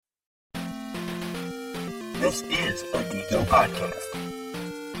This is a Geeko podcast.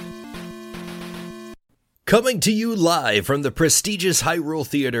 Coming to you live from the prestigious Hyrule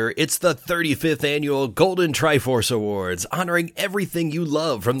Theater, it's the 35th Annual Golden Triforce Awards, honoring everything you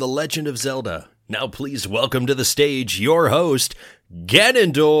love from The Legend of Zelda. Now please welcome to the stage your host,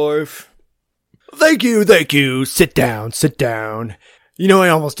 Ganondorf. Thank you. Sit down. You know, I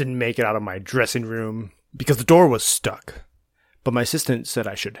almost didn't make it out of my dressing room because the door was stuck. But my assistant said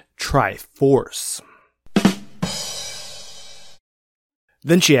I should Triforce.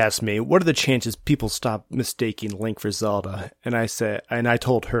 Then she asked me, what are the chances people stop mistaking Link for Zelda? And I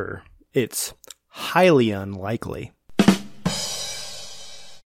told her, it's highly unlikely.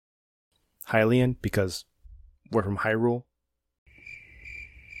 Hylian, because we're from Hyrule.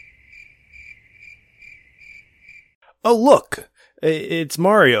 Oh, look! It's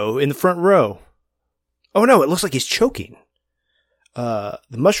Mario in the front row. Oh no, it looks like he's choking. The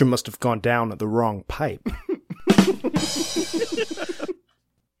mushroom must have gone down the wrong pipe.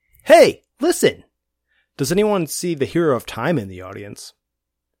 Hey, listen! Does anyone see the Hero of Time in the audience?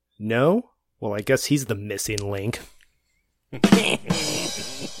 No? Well, I guess he's the missing link.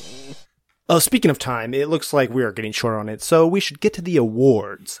 Oh, speaking of time, it looks like we are getting short on it, so we should get to the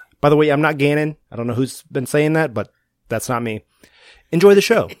awards. By the way, I'm not Ganon. I don't know who's been saying that, but that's not me. Enjoy the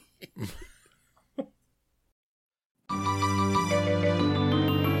show.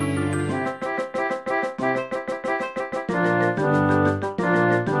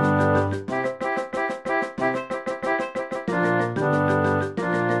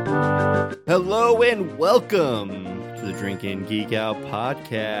 Hello and welcome to the Drink and Geek Out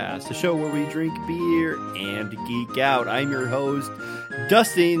podcast, the show where we drink beer and geek out. I'm your host,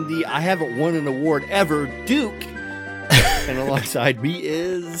 Dustin, the I haven't won an award ever Duke. And alongside me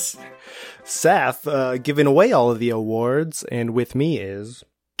is Seth, giving away all of the awards, and with me is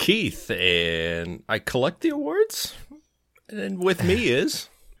Keith, and I collect the awards, and with me is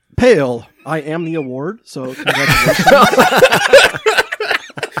Pale. I am the award, so congratulations.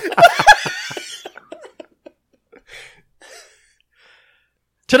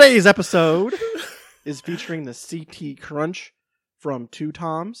 Today's episode is featuring the CT Crunch from Two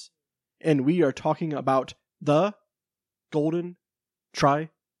Toms, and we are talking about the Golden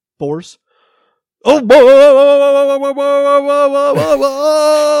Triforce. Awards.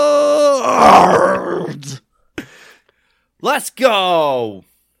 Let's go!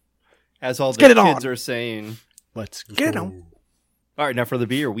 As all the get it kids on. are saying. Let's Get it on. All right, now for the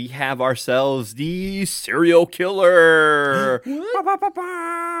beer, we have ourselves the Serial Killer.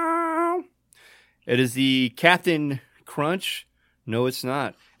 It is the Captain Crunch. No, it's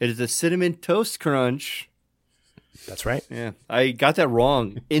not. It is the Cinnamon Toast Crunch. That's right. Yeah, I got that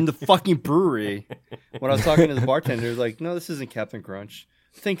wrong in the fucking brewery. When I was talking to the bartender, he was like, no, this isn't Captain Crunch.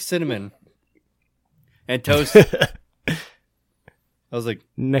 Think cinnamon. And toast. I was like,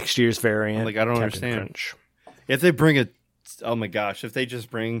 Next year's variant. I don't Captain understand. Crunch. If they bring it, oh my gosh, if they just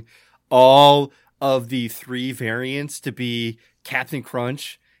bring all of the three variants to be Captain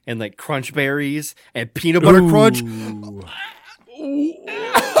Crunch and like Crunch Berries and Peanut Butter Crunch. Ooh.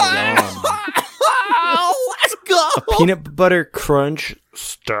 Let's go! A peanut butter crunch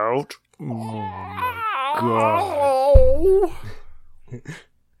stout. Oh my god.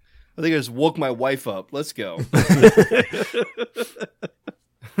 I think I just woke my wife up. Let's go.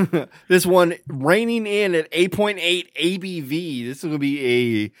 This one reining in at 8.8 ABV. This is going to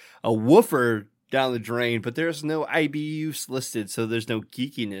be a woofer down the drain, but there's no IBUs listed, so there's no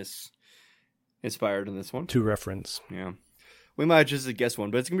geekiness inspired in this one. To reference. Yeah. We might just guess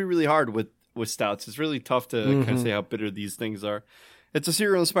one, but it's going to be really hard with stouts. It's really tough to kind of say how bitter these things are. It's a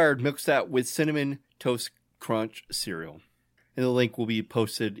cereal-inspired milk stout with Cinnamon Toast Crunch cereal. And the link will be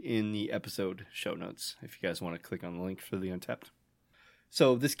posted in the episode show notes if you guys want to click on the link for the Untapped.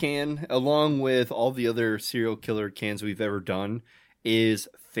 So this can, along with all the other Serial Killer cans we've ever done, is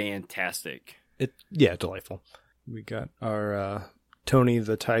fantastic. Yeah, delightful. We got our Tony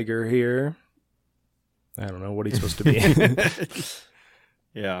the Tiger here. I don't know what he's supposed to be.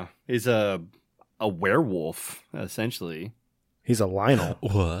 Yeah, he's a werewolf, essentially. He's a Lionel.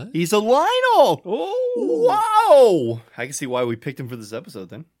 what? He's a Lionel! Oh! Wow! I can see why we picked him for this episode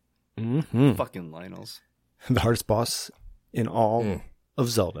then. Mm-hmm. Fucking Lionels. The hardest boss in all of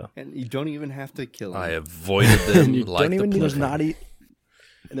Zelda. And you don't even have to kill him. I avoided them You like don't even the need There's plague.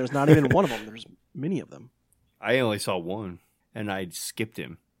 there's not even one of them. There's many of them. I only saw one, and I skipped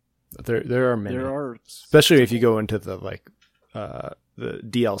him. There are many. There are, Especially if you go into the the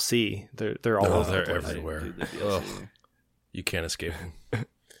DLC. They're all over they're the place. everywhere. I didn't do the Ugh. DLC. You can't escape them.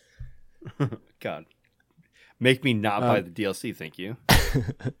 God. Make me not buy the DLC, thank you.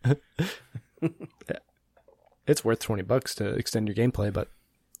 It's worth $20 to extend your gameplay, but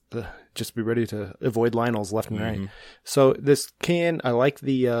just be ready to avoid Lionels left and right. So this can, I like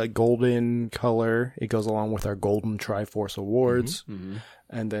the golden color. It goes along with our golden Triforce awards.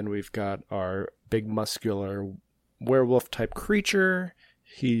 And then we've got our big muscular werewolf type creature.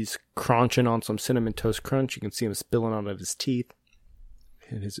 He's crunching on some Cinnamon Toast Crunch. You can see him spilling out of his teeth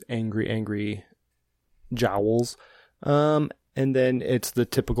and his angry jowls. And then it's the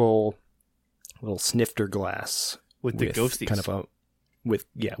typical little snifter glass with the ghosties, kind of with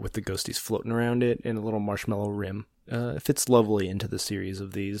the ghosties floating around it and a little marshmallow rim. It fits lovely into the series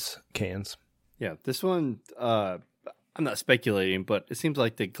of these cans. Yeah, this one, I'm not speculating, but it seems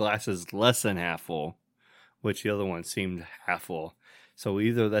like the glass is less than half full, which the other one seemed half full. So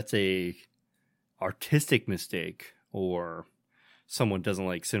either that's a artistic mistake or someone doesn't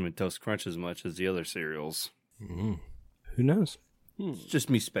like Cinnamon Toast Crunch as much as the other cereals. Who knows? It's just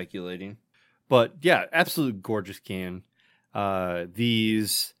me speculating. But yeah, absolute gorgeous can. All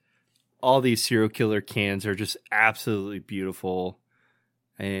these serial killer cans are just absolutely beautiful.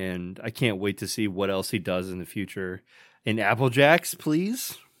 And I can't wait to see what else he does in the future. And Apple Jacks,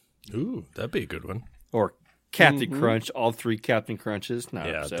 please. Ooh, that'd be a good one. Or Captain Crunch, all 3 Captain Crunches. Not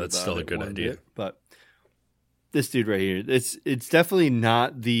yeah, that's still a good idea. But this dude right here, it's definitely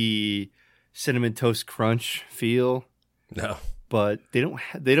not the Cinnamon Toast Crunch feel. No. But they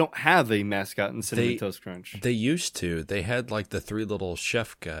don't have a mascot in Cinnamon Toast Crunch. They used to. They had like the 3 little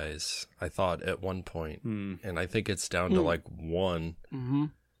chef guys, I thought, at one point. And I think it's down to like 1.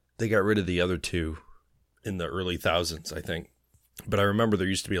 They got rid of the other 2 in the early thousands, I think. But I remember there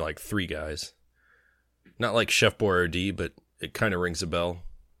used to be like 3 guys. Not like Chef Boyardee, but it kind of rings a bell.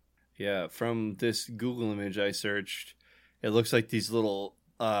 Yeah, from this Google image I searched, it looks like these little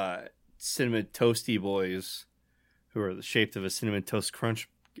cinnamon toasty boys who are the shape of a Cinnamon Toast Crunch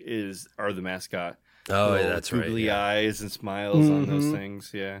are the mascot. Oh, little that's right. Googly eyes and smiles on those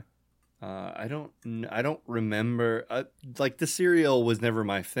things. Yeah, I don't remember. Like the cereal was never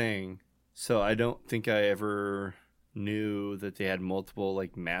my thing, so I don't think I ever knew that they had multiple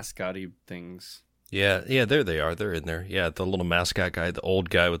like mascot-y things. Yeah, there they are. They're in there. Yeah, the little mascot guy, the old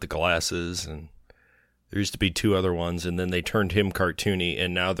guy with the glasses, and there used to be 2 other ones, and then they turned him cartoony,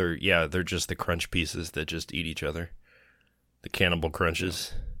 and now they're just the crunch pieces that just eat each other. The Cannibal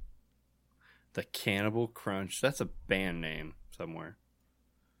Crunches. The Cannibal Crunch. That's a band name somewhere.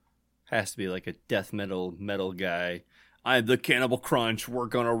 Has to be like a death metal guy. I'm the Cannibal Crunch. We're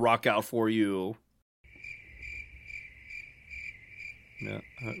gonna rock out for you. Yeah,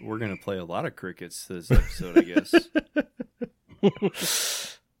 we're gonna play a lot of crickets this episode, I guess.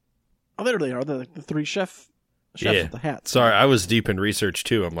 Oh, there they are. The 3 chefs with the hats. Sorry, I was deep in research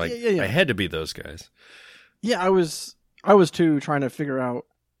too. I'm like, I had to be those guys. Yeah, I was too trying to figure out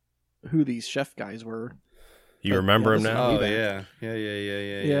who these chef guys were. You remember them now? Oh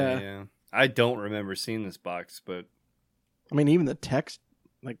yeah. I don't remember seeing this box, but I mean, even the text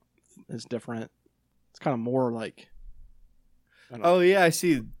like is different. It's kind of more like. Oh yeah, I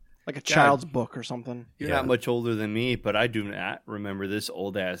see. Like a child's book or something. You're not much older than me, but I do not remember this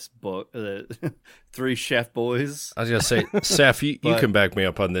old ass book. 3 chef boys. I was gonna say, Saf, you can back me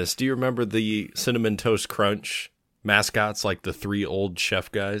up on this. Do you remember the Cinnamon Toast Crunch mascots, like the 3 old chef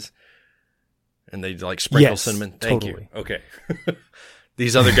guys, and they like sprinkle cinnamon? Thank you. Okay,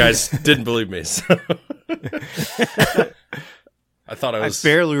 these other guys didn't believe me. So. I thought I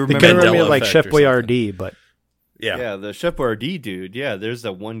barely remember. They remember me like Chef Boyardee, but. Yeah, the Chef Boyardee dude. Yeah, there's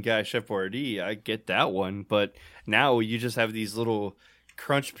that one guy, Chef Boyardee. I get that one, but now you just have these little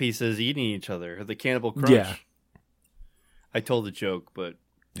crunch pieces eating each other. The Cannibal Crunch. Yeah. I told the joke, but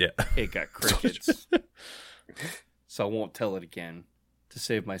it got crickets. So I won't tell it again to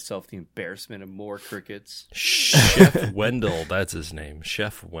save myself the embarrassment of more crickets. Chef Wendell, that's his name.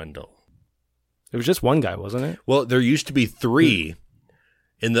 Chef Wendell. It was just one guy, wasn't it? Well, there used to be 3.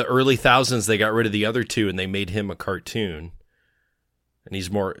 In the early thousands, they got rid of the other 2, and they made him a cartoon. And he's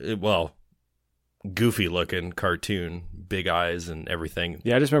more, goofy-looking cartoon, big eyes and everything.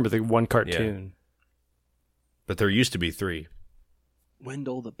 Yeah, I just remember the one cartoon. Yeah. But there used to be 3.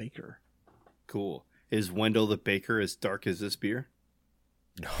 Wendell the Baker. Cool. Is Wendell the Baker as dark as this beer?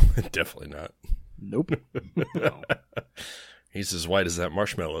 No, definitely not. Nope. No. He's as white as that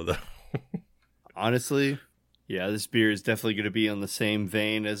marshmallow, though. Honestly... Yeah, this beer is definitely going to be on the same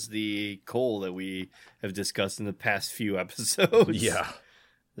vein as the coal that we have discussed in the past few episodes. Yeah.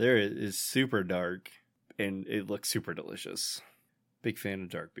 There it is super dark, and it looks super delicious. Big fan of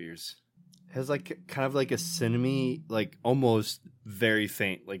dark beers. It has like kind of like a cinnamon, like almost very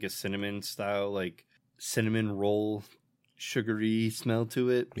faint, like a cinnamon style, like cinnamon roll, sugary smell to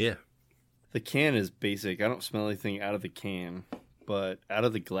it. Yeah. The can is basic. I don't smell anything out of the can, but out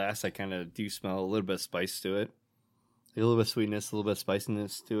of the glass, I kind of do smell a little bit of spice to it. A little bit of sweetness, a little bit of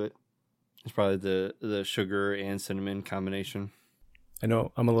spiciness to it. It's probably the sugar and cinnamon combination. I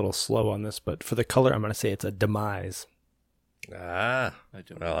know I'm a little slow on this, but for the color, I'm going to say it's a demise. I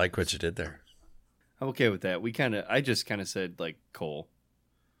like what you did there. I'm okay with that. I just kind of said like coal.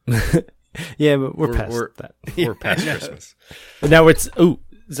 Yeah, but we're past that. We're past Christmas. But now it's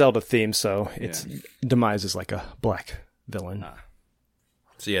Zelda theme, so it's demise is like a black villain.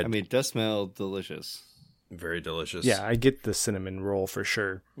 So yeah, I mean, it does smell delicious. very delicious. Yeah, I get the cinnamon roll for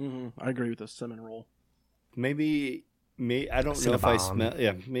sure. Mm-hmm. I agree with the cinnamon roll. Maybe I don't know if I smell.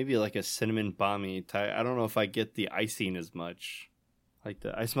 Yeah, maybe like a cinnamon balmy type. I don't know if I get the icing as much. Like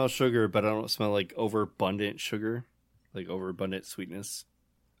I smell sugar, but I don't smell like overabundant sugar, like overabundant sweetness.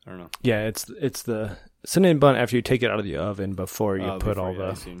 I don't know. Yeah, it's the cinnamon bun after you take it out of the oven before you put all the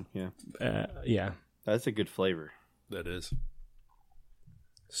icing. Yeah, yeah. That's a good flavor. That is.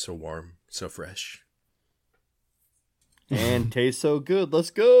 So warm, so fresh. And tastes so good.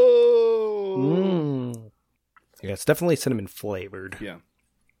 Let's go. Mm. Yeah, it's definitely cinnamon flavored. Yeah.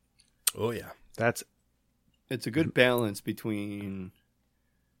 Oh yeah. It's a good balance between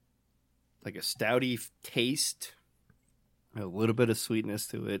like a stouty taste, a little bit of sweetness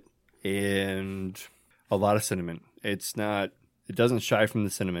to it, and a lot of cinnamon. It doesn't shy from the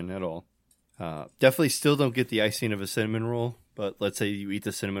cinnamon at all. Definitely still don't get the icing of a cinnamon roll, but let's say you eat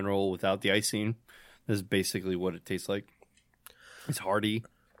the cinnamon roll without the icing. This is basically what it tastes like. It's hearty.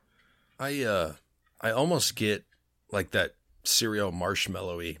 I almost get like that cereal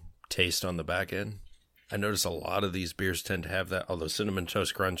marshmallowy taste on the back end. I notice a lot of these beers tend to have that, although Cinnamon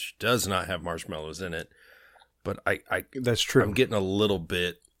Toast Crunch does not have marshmallows in it. But I That's true. I'm getting a little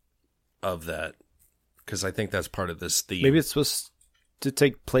bit of that because I think that's part of this theme. Maybe it's supposed to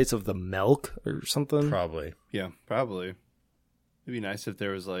take place of the milk or something. Probably. Yeah, probably. It'd be nice if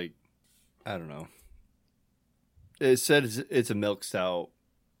there was like, I don't know. It said it's a milk stout.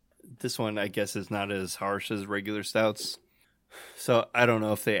 This one, I guess, is not as harsh as regular stouts. So I don't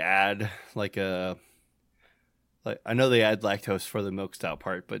know if they add I know they add lactose for the milk stout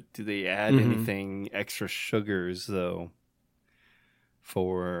part, but do they add anything extra sugars though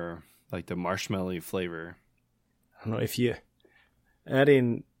for like the marshmallowy flavor? I don't know if you add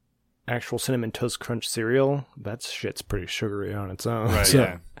in actual Cinnamon Toast Crunch cereal, that shit's pretty sugary on its own. Right. So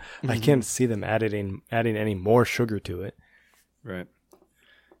Yeah. I can't see them adding any more sugar to it. Right.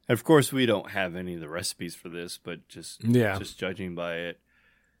 And of course, we don't have any of the recipes for this, but just judging by it.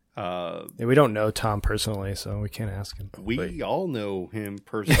 Yeah, we don't know Tom personally, so we can't ask him. We all know him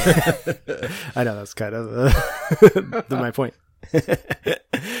personally. I know that's kind of my point.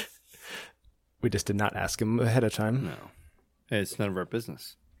 We just did not ask him ahead of time. No. It's none of our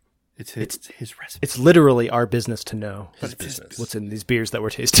business. It's his recipe. It's literally our business to know His business. what's in these beers that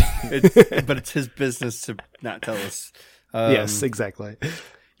we're tasting. But it's his business to not tell us. Yes, exactly.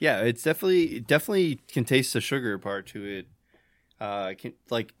 Yeah, it definitely can taste the sugar part to it.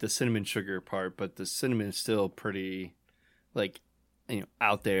 Like the cinnamon sugar part, but the cinnamon is still pretty, like,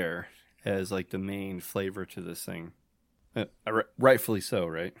 out there as like the main flavor to this thing. Rightfully so,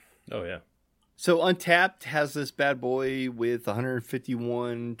 right? Oh yeah. So Untapped has this bad boy with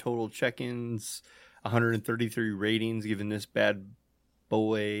 151 total check-ins, 133 ratings given this bad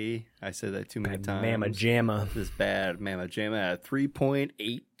boy. I said that too many times. Mama Jamma. This bad Mama Jamma at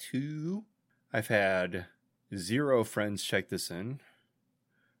 3.82. I've had 0 friends check this in.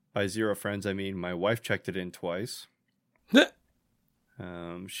 By 0 friends, I mean my wife checked it in twice.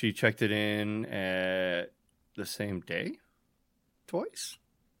 She checked it in at the same day, twice.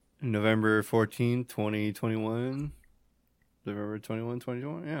 November 14th, 2021. November 21,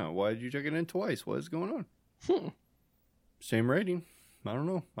 2021. Yeah, why did you check it in twice? What is going on? Same rating. I don't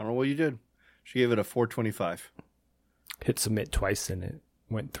know. I don't know what you did. She gave it a 4.25. Hit submit twice and it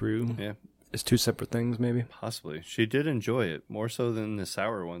went through. Yeah. It's 2 separate things, maybe. Possibly. She did enjoy it, more so than the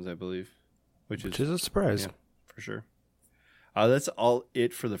sour ones, I believe. Which is a surprise. Yeah, for sure. That's all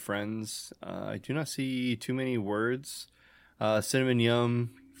it for the friends. I do not see too many words. Cinnamon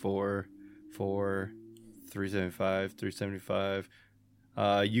Yum for 375, 375.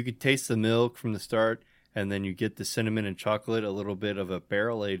 You could taste the milk from the start, and then you get the cinnamon and chocolate, a little bit of a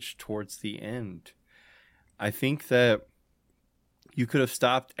barrel age towards the end. I think that you could have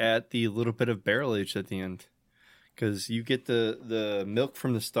stopped at the little bit of barrel age at the end, because you get the milk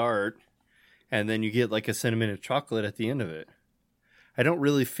from the start, and then you get like a cinnamon and chocolate at the end of it. I don't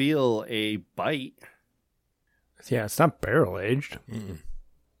really feel a bite. Yeah, it's not barrel aged.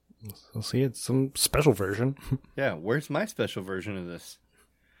 We'll see. It's some special version. Yeah, where's my special version of this?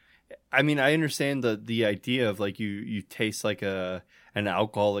 I mean, I understand the idea of like you taste like an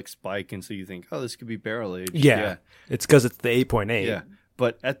alcoholic spike, and so you think, oh, this could be barrel aged. Yeah. It's because it's the 8.8. Yeah,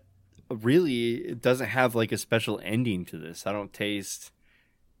 but really, it doesn't have like a special ending to this. I don't taste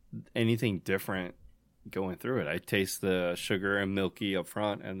anything different going through it. I taste the sugar and milky up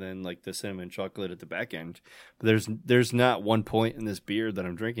front, and then like the cinnamon chocolate at the back end. But there's not one point in this beer that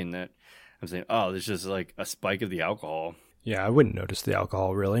I'm drinking that I'm saying, oh, there's just like a spike of the alcohol. Yeah, I wouldn't notice the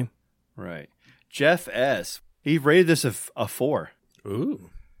alcohol, really. Right. Jeff S. He rated this a 4. Ooh.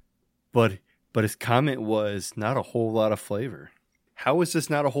 But his comment was not a whole lot of flavor. How is this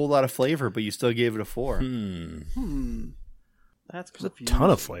not a whole lot of flavor, but you still gave it a 4? That's There's a confusing.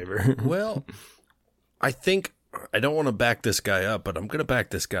 ton of flavor. Well, I think I don't want to back this guy up, but I'm going to back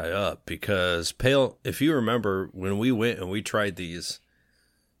this guy up because Pale, if you remember when we went and we tried this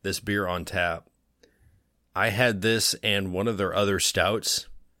beer on tap, I had this and one of their other stouts,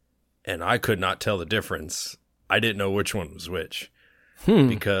 and I could not tell the difference. I didn't know which one was which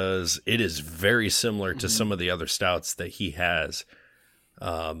because it is very similar to some of the other stouts that he has.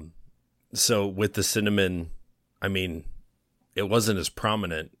 So with the cinnamon, I mean, it wasn't as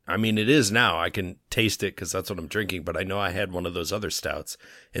prominent. I mean, it is now. I can taste it because that's what I'm drinking, but I know I had one of those other stouts.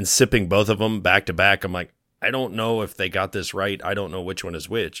 And sipping both of them back to back, I'm like, I don't know if they got this right. I don't know which one is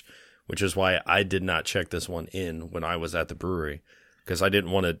which is why I did not check this one in when I was at the brewery because I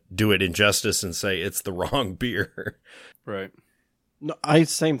didn't want to do it injustice and say it's the wrong beer. Right. No,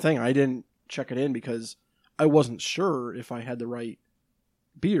 same thing. I didn't check it in because I wasn't sure if I had the right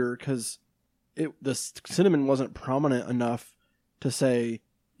beer because the cinnamon wasn't prominent enough to say,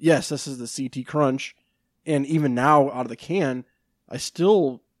 yes, this is the CT Crunch. And even now out of the can, I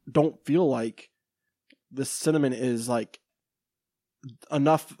still don't feel like the cinnamon is like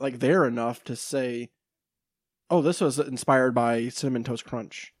enough, like there enough to say, oh, this was inspired by Cinnamon Toast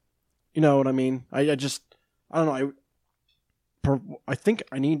Crunch. You know what I mean? I don't know. I think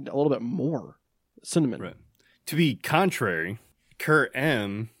I need a little bit more cinnamon. Right. To be contrary, Kurt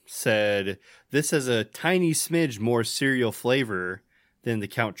M said this has a tiny smidge more cereal flavor than the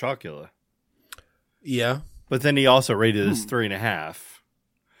Count Chocula. Yeah. But then he also rated this 3.5.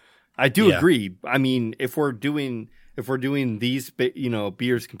 I do agree. I mean, if we're doing these,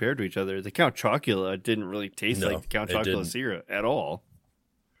 beers compared to each other, the Count Chocula didn't really taste like the Count Chocula syrup at all.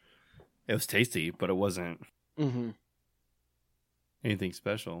 It was tasty, but it wasn't anything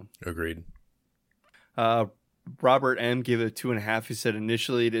special. Agreed. Robert M gave it 2.5. He said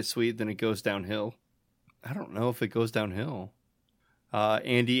initially it is sweet, then it goes downhill. I don't know if it goes downhill.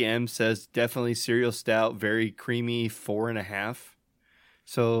 Andy M says definitely cereal stout, very creamy, 4.5.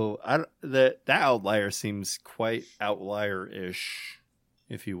 So that outlier seems quite outlier-ish,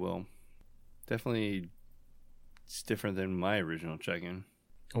 if you will. Definitely, it's different than my original check-in.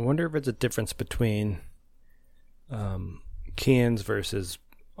 I wonder if it's a difference between cans versus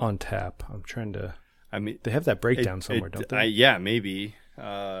on tap. I'm trying to. I mean, they have that breakdown somewhere, don't they? Yeah, maybe.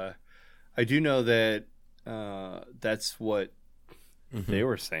 I do know that that's what they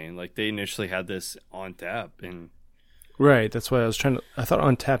were saying. Like they initially had this on tap, and right. That's why I was trying to. I thought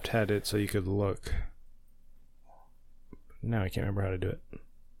Untapped had it, so you could look. Now I can't remember how to do it.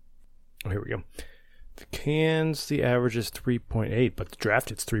 Oh, here we go. The cans, the average is 3.8, but the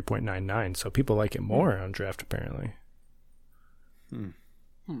draft it's 3.99. So people like it more on draft apparently.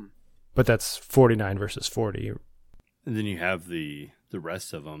 But that's 49 versus 40. And then you have the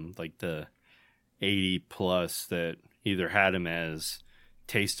rest of them, like the 80 plus that either had them as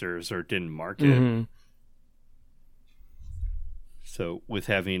tasters or didn't market. So with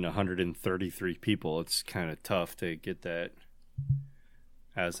having 133 people, it's kind of tough to get that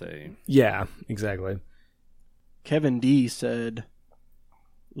as a... Yeah, exactly. Kevin D said,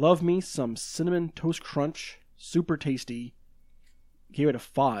 love me some Cinnamon Toast Crunch, super tasty. Gave it a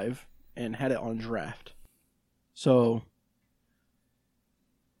 5 and had it on draft. So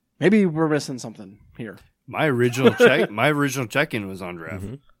maybe we're missing something here. My original check-in was on draft.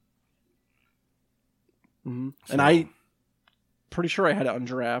 So. And I pretty sure I had it on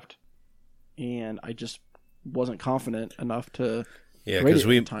draft, and I just wasn't confident enough to. Yeah, because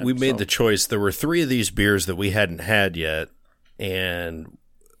we made the choice. There were 3 of these beers that we hadn't had yet, and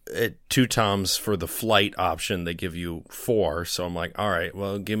at 2 Toms for the flight option, they give you 4. So I'm like, all right,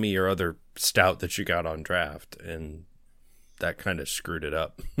 well, give me your other stout that you got on draft, and that kind of screwed it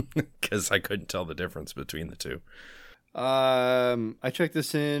up because I couldn't tell the difference between the 2. I checked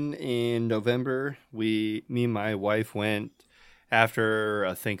this in November. Me and my wife went after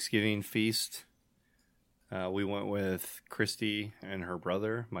a Thanksgiving feast. We went with Christy and her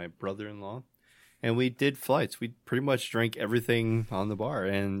brother, my brother-in-law, and we did flights. We pretty much drank everything on the bar,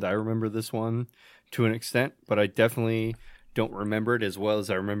 and I remember this one to an extent, but I definitely don't remember it as well as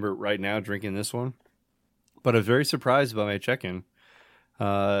I remember it right now drinking this one. But I was very surprised by my check-in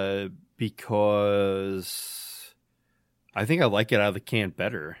because I think I like it out of the can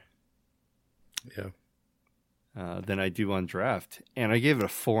better. Yeah. Than I do on draft. And I gave it a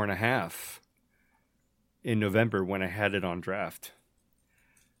 4.5 in November when I had it on draft.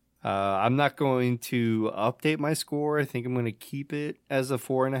 I'm not going to update my score. I think I'm going to keep it as a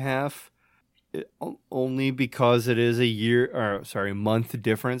 4.5. Only because it is a month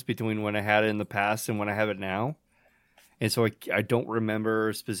difference between when I had it in the past and when I have it now. And so I don't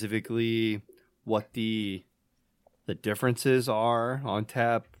remember specifically what the differences are on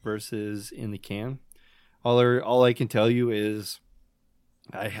tap versus in the can. All I can tell you is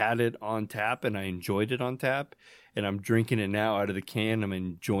I had it on tap and I enjoyed it on tap, and I'm drinking it now out of the can. I'm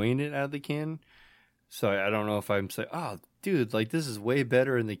enjoying it out of the can. So I don't know if I'm saying, oh, dude, like this is way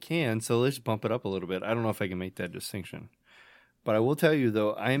better in the can, so let's bump it up a little bit. I don't know if I can make that distinction. But I will tell you,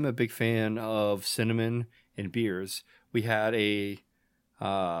 though, I am a big fan of cinnamon in beers. We had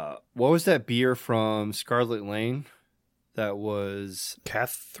what was that beer from Scarlet Lane? That was...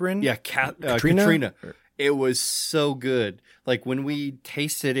 Catherine? Yeah, Katrina. It was so good. Like when we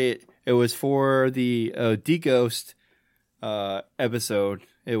tasted it, it was for the D-Ghost episode.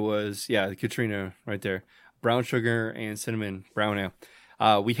 It was, Katrina right there. Brown sugar and cinnamon brown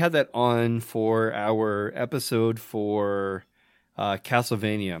ale. We had that on for our episode for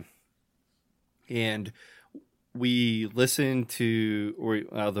Castlevania. And we listened to,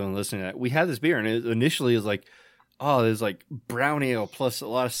 we had this beer, and it initially was like, oh, there's like brown ale plus a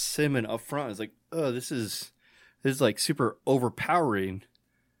lot of cinnamon up front. It's like, oh, this is like super overpowering.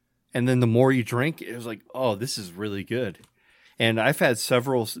 And then the more you drink, it was like, oh, this is really good. And I've had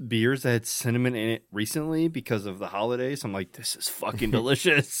several beers that had cinnamon in it recently because of the holidays. I'm like, this is fucking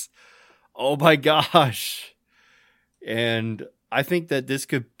delicious. Oh my gosh. And I think that this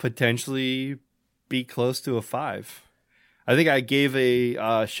could potentially be close to a 5. I think I gave a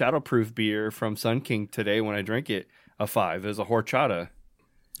Shadowproof beer from Sun King today when I drank it a 5. It was a horchata.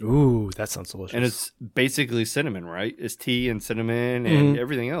 Ooh, that sounds delicious. And it's basically cinnamon, right? It's tea and cinnamon and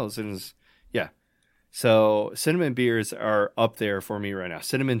everything else. And it's, yeah. So cinnamon beers are up there for me right now.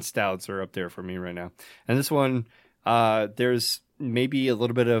 Cinnamon stouts are up there for me right now. And this one, there's maybe a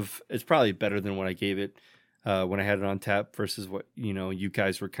little bit of, it's probably better than what I gave it when I had it on tap versus what, you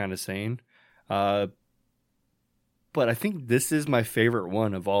guys were kind of saying. But I think this is my favorite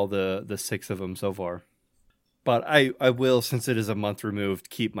one of all the 6 of them so far. But I will, since it is a month removed,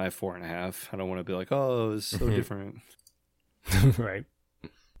 keep my 4.5. I don't want to be like, oh, it's so different. Right.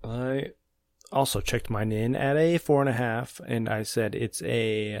 I also checked mine in at a 4.5, and I said it's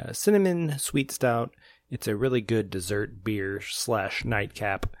a cinnamon sweet stout. It's a really good dessert beer /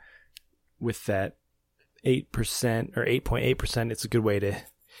 nightcap with that 8% or 8.8%. It's a good way to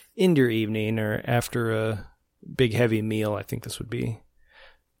end your evening or after a big heavy meal. I think this would be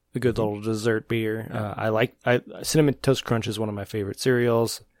a good little dessert beer. Cinnamon Toast Crunch is one of my favorite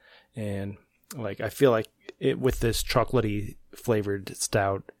cereals, and I feel like it with this chocolatey flavored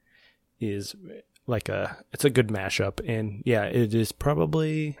stout is it's a good mashup. And yeah, it is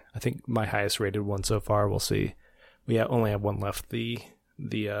probably, I think, my highest rated one so far. We'll see. We only have one left, the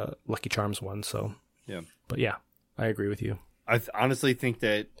Lucky Charms one. So yeah, but yeah, I agree with you. I honestly think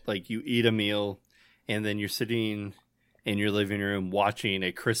that you eat a meal and then you're sitting in your living room watching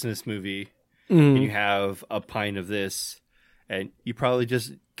a Christmas movie and you have a pint of this and you probably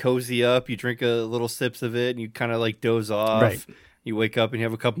just cozy up, you drink a little sips of it and you kind of doze off. Right. You wake up and you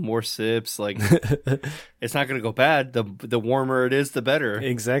have a couple more sips. It's not going to go bad. The warmer it is, the better.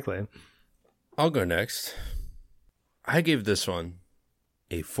 Exactly. I'll go next. I gave this one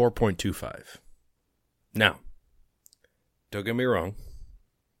a 4.25. Now, don't get me wrong.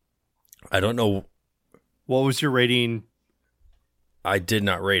 I don't know. What was your rating? I did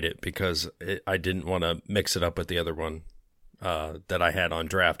not rate it because I didn't want to mix it up with the other one that I had on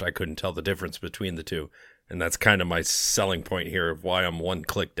draft. I couldn't tell the difference between the two. And that's kind of my selling point here of why I'm one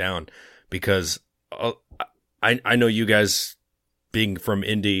click down. Because I know you guys, being from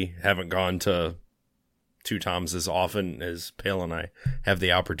Indy, haven't gone to Two Toms as often as Pale and I have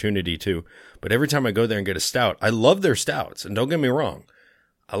the opportunity to. But every time I go there and get a stout, I love their stouts. And don't get me wrong,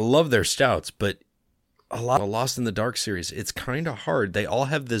 I love their stouts. But a lot of Lost in the Dark series, it's kind of hard. They all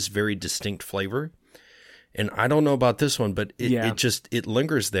have this very distinct flavor. And I don't know about this one, but it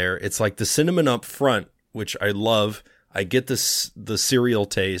lingers there. It's like the cinnamon up front, which I love. I get the cereal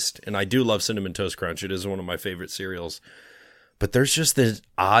taste, and I do love Cinnamon Toast Crunch. It is one of my favorite cereals. but there's just this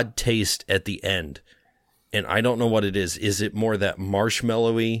odd taste at the end. And I don't know what it is. Is it more that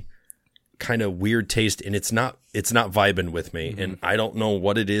marshmallowy kind of weird taste? And it's not vibing with me. And I don't know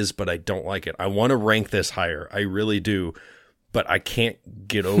what it is, but I don't like it. I want to rank this higher. I really do. But I can't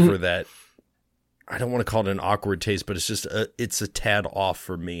get over that. I don't want to call it an awkward taste, but it's just it's a tad off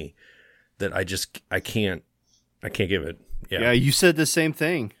for me that I can't give it. Yeah, you said the same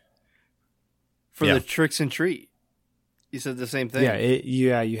thing for the tricks and treat. You said the same thing.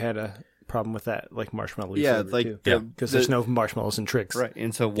 Yeah, you had a problem with that, like marshmallow. Yeah, like because there's no marshmallows in tricks, right?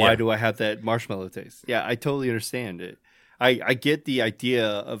 And so why do I have that marshmallow taste? Yeah, I totally understand it. I get the idea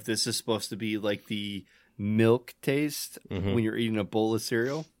of this is supposed to be like the milk taste when you're eating a bowl of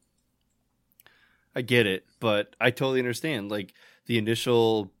cereal. I get it, but I totally understand. Like the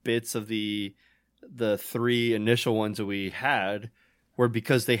initial bits of the 3 initial ones that we had were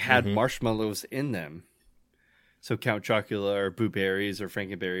because they had marshmallows in them. So Count Chocula or Boo Berries or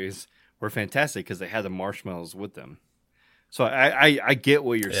Frankenberries were fantastic because they had the marshmallows with them. So I get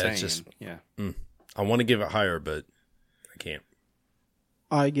what you're saying. Just, I want to give it higher, but I can't.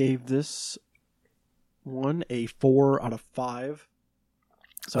 I gave this one a 4 out of 5.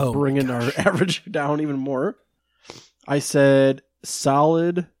 So bringing our average down even more. I said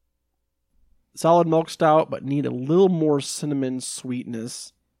solid milk stout, but need a little more cinnamon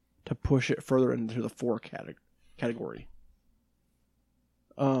sweetness to push it further into the 4 category.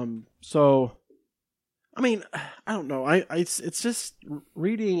 So, I mean, I don't know. It's just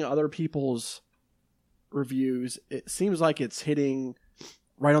reading other people's reviews. It seems like it's hitting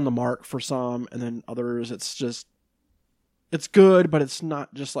right on the mark for some, and then others, it's good, but it's not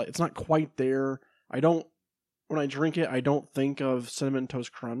quite there. When I drink it, I don't think of Cinnamon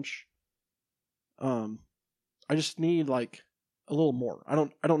Toast Crunch. I just need like a little more. I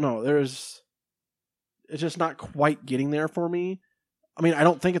don't know. It's just not quite getting there for me. I mean, I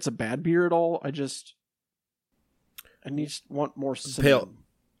don't think it's a bad beer at all. I want more cinnamon,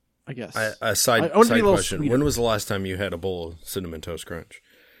 I guess. A side question. Sweeter. When was the last time you had a bowl of Cinnamon Toast Crunch?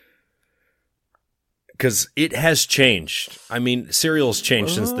 Because it has changed. I mean, cereal's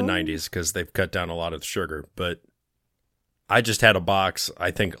changed since the 90s because they've cut down a lot of the sugar. But I just had a box,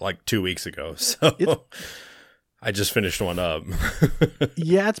 I think, like 2 weeks ago. So I just finished one up.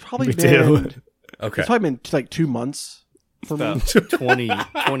 Yeah, it's probably been... Okay. It's probably been like 2 months for me.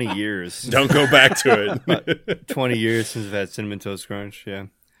 20 years. Don't go back to it. About 20 years since I've had Cinnamon Toast Crunch, yeah.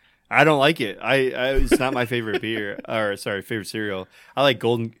 I don't like it. It's not my favorite favorite cereal. I like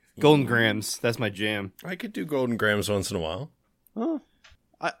Golden Grahams. That's my jam. I could do Golden Grahams once in a while. Oh,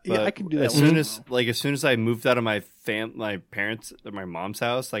 I could do that. As soon as I moved out of my parents or my mom's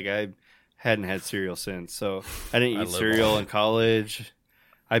house, like I hadn't had cereal since. So I didn't eat cereal in college.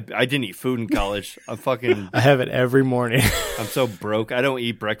 I didn't eat food in college. I have it every morning. I'm so broke. I don't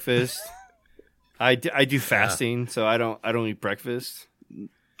eat breakfast. I do fasting, so I don't eat breakfast. Me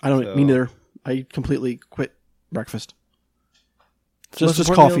neither. I completely quit breakfast.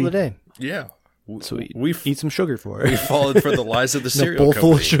 Just coffee. Of the day. Yeah. So we eat some sugar for it. We followed for the lies of the cereal bowl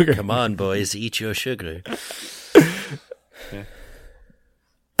company. Full of sugar. Come on, boys, eat your sugar. Yeah.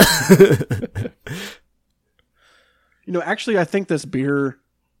 Actually, I think this beer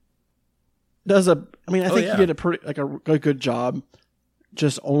does I think you did a good job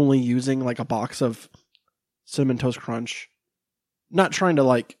just only using like a box of Cinnamon Toast Crunch. Not trying to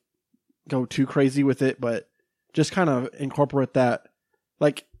like go too crazy with it, but just kind of incorporate that.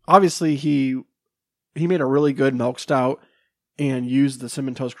 Like, obviously he made a really good milk stout and used the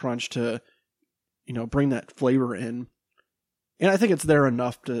Cinnamon Toast Crunch to, bring that flavor in. And I think it's there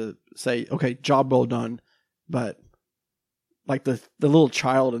enough to say, okay, job well done. But like the little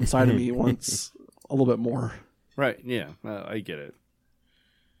child inside of me wants a little bit more. Right. Yeah. I get it.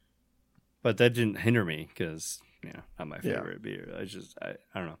 But that didn't hinder me because, not my favorite beer. I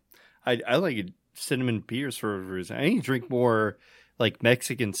don't know. I like cinnamon beers for a reason. I need to drink more like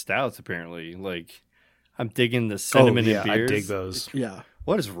Mexican stouts, apparently. Like, I'm digging the cinnamon in beers. I dig those. Yeah.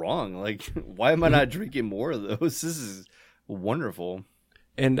 What is wrong? Like, why am I not drinking more of those? This is wonderful.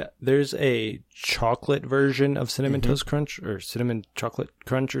 And there's a chocolate version of Cinnamon Toast Crunch or Cinnamon Chocolate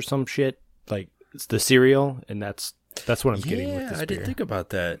Crunch or some shit. Like, it's the cereal, and that's what I'm getting with this beer. I didn't think about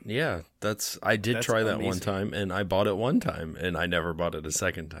that. Yeah, I did try that one time, and I bought it one time, and I never bought it a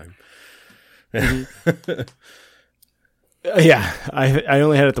second time. Yeah, I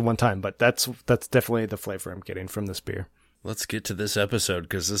only had it the one time, but that's definitely the flavor I'm getting from this beer. Let's get to this episode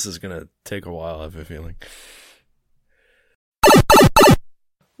because this is going to take a while, I have a feeling.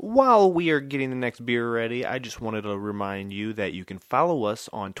 While we are getting the next beer ready, I just wanted to remind you that you can follow us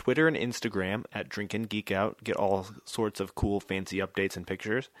on Twitter and Instagram at Drinkin' Geek Out, get all sorts of cool, fancy updates and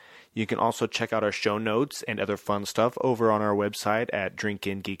pictures. You can also check out our show notes and other fun stuff over on our website at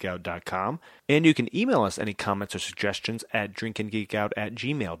drinkingeekout.com. And you can email us any comments or suggestions at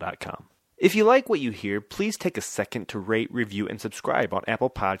drinkingeekout@gmail.com. If you like what you hear, please take a second to rate, review, and subscribe on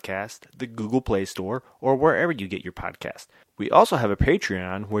Apple Podcast, the Google Play Store, or wherever you get your podcast. We also have a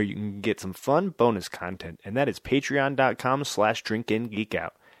Patreon where you can get some fun bonus content, and that is patreon.com/drinkingeekout.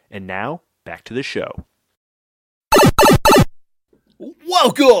 And now, back to the show.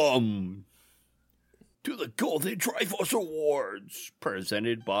 Welcome to the Golden Triforce Awards,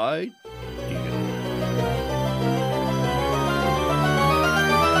 presented by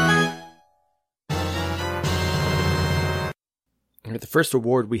The first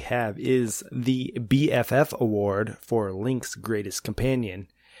award we have is the BFF Award for Link's Greatest Companion.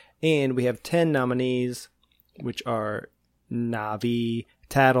 And we have 10 nominees, which are Navi,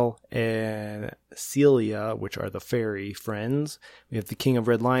 Tattle, and Celia, which are the fairy friends. We have the King of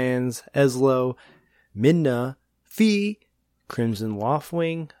Red Lions, Eslo, Midna, Fee, Crimson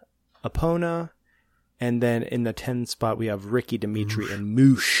Loftwing, Epona, and then in the 10th spot we have Ricky, Dimitri, and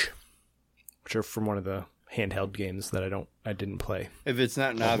Moosh, which are from one of the handheld games that I didn't play. If it's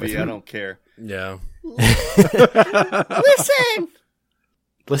not Navi, I don't care. Yeah.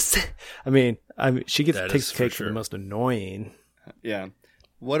 Listen. I mean, she That takes is the for cake for sure. the most annoying. Yeah.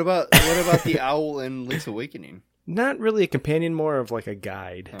 What about the owl in Link's Awakening? Not really a companion, more of like a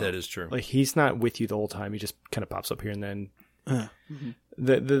guide. That is true. Like he's not with you the whole time. He just kind of pops up here and then.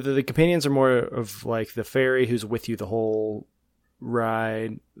 The companions are more of like the fairy who's with you the whole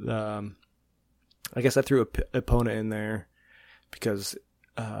ride. I guess I threw Epona in there because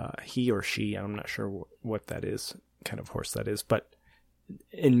he or she, I'm not sure what that is, kind of horse that is, but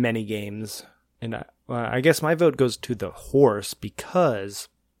in many games. And I guess my vote goes to the horse because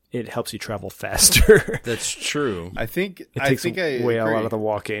it helps you travel faster. That's true. I think It takes I way agree. out of the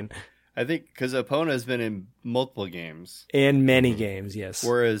walking. I think because Epona has been in multiple games, And many games, yes.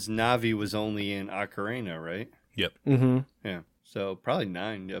 whereas Navi was only in Ocarina, right? Yep. Mm-hmm. Yeah. So probably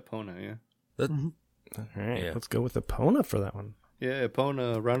 9 Epona, yeah. All right, Yeah. let's go with Epona for that one. Yeah,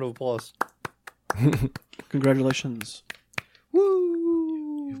 Epona, round of applause. Congratulations.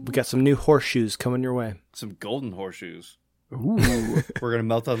 We got some new horseshoes coming your way. Some golden horseshoes. Ooh. We're going to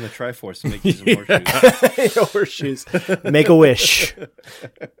melt on the Triforce to make you some horseshoes. Horseshoes. Make a wish.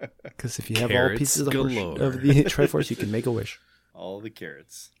 Because if you have all Carrots pieces of, galore. of the Triforce, you can make a wish. All the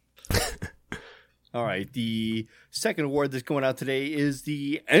carrots. All right, the second award that's going out today is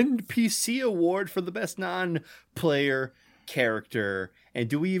the NPC Award for the best non-player character. And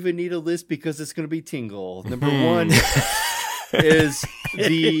do we even need a list because it's going to be Tingle? Number one is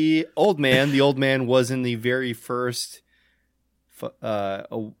the Old Man. The Old Man was in the very first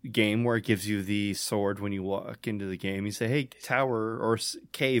game where it gives you the sword when you walk into the game. You say, hey, tower or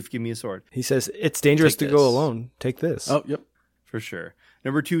cave, give me a sword. He says, it's dangerous Take to go this. alone. Take this. Oh, yep. For sure.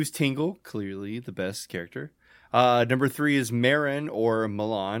 Number 2 is Tingle, clearly the best character. Number 3 is Marin or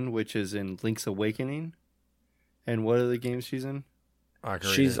Milan, which is in Link's Awakening. And what are the games she's in?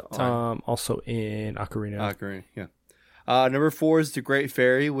 Ocarina She's of Time. also in Ocarina. Ocarina, yeah. Number 4 is the Great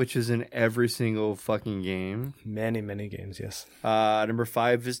Fairy, which is in every single fucking game. Many, many games, yes. Number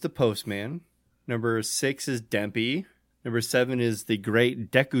 5 is the Postman. Number 6 is Dempy. Number 7 is the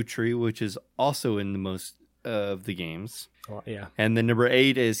Great Deku Tree, which is also in the most of the games. Well, yeah. And then number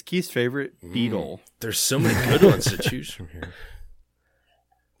 8 is Keith's favorite, Beetle. There's so many good ones to choose from here.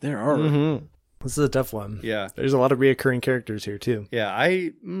 There are. Mm-hmm. This is a tough one. Yeah. There's a lot of reoccurring characters here, too. Yeah,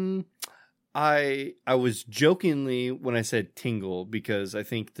 I was jokingly when I said Tingle because I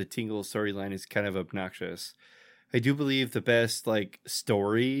think the Tingle storyline is kind of obnoxious. I do believe the best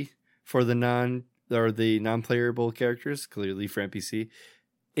story for the non-playable characters, clearly for NPC,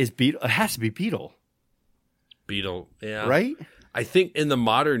 is Beetle. It has to be Beetle, Beetle, yeah. right? I think in the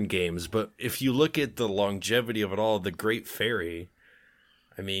modern games, but if you look at the longevity of it all, the Great Fairy,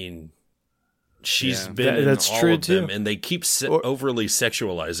 I mean, she's Yeah. been in That's all true, of them, too. and they keep overly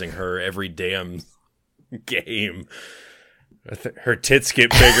sexualizing her every damn game. Her tits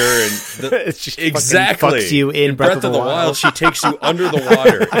get bigger, and She exactly fucking fucks you in Breath of the Wild. She takes you under the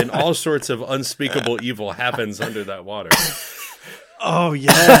water, and all sorts of unspeakable evil happens under that water. Oh,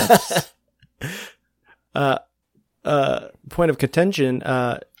 yes. Point of contention,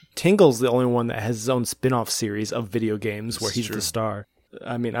 Tingle's the only one that has his own spin-off series of video games where he's true. the star.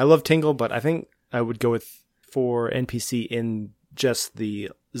 I mean, I love Tingle, but I think I would go for NPC in just the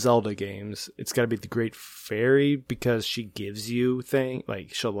Zelda games, it's got to be the Great Fairy because she gives you things,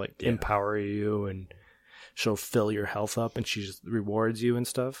 like she'll like empower you and she'll fill your health up and she just rewards you and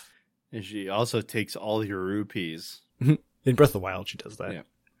stuff. And she also takes all your rupees. In Breath of the Wild, she does that. Yeah.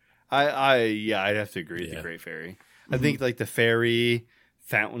 I'd have to agree with the Great Fairy. I think like the fairy,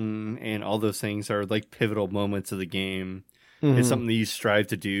 fountain, and all those things are like pivotal moments of the game. It's something that you strive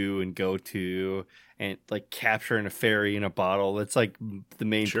to do and go to, and like capturing a fairy in a bottle. That's like the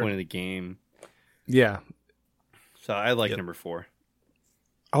main point of the game. Yeah. So I like number 4.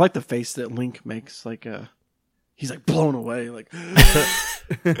 I like the face that Link makes. Like he's like blown away. Like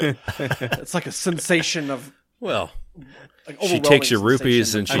it's like a sensation of Well, like she overwhelming takes your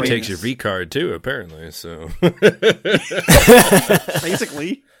rupees sensation and of she takes your greatness. V card too, apparently. So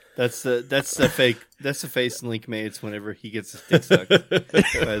Basically, That's the face Link makes whenever he gets his dick sucked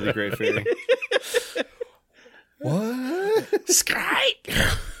by the Great Fairy. what? Sky.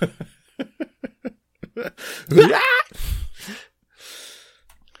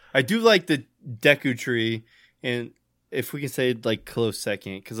 I do like the Deku Tree, and if we can say like close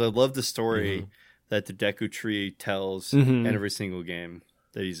second, because I love the story that the Deku Tree tells in every single game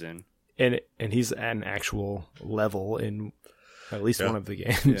that he's in. And he's at an actual level in at least one of the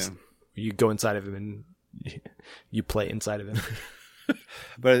games. Yeah. You go inside of him and you play inside of him.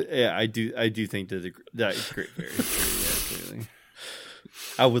 But yeah, I do think that that is Great Fairy Tree. Yeah, clearly.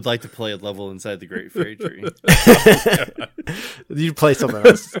 I would like to play a level inside the Great Fairy Tree. You play something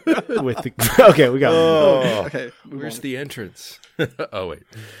else with the. Okay, we got. Oh, okay. where's the entrance? Oh wait.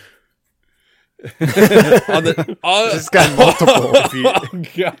 It's got multiple. Oh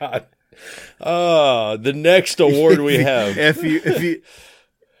God. Oh, the next award we have. If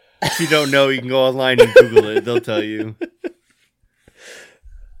you don't know, you can go online and Google it. They'll tell you.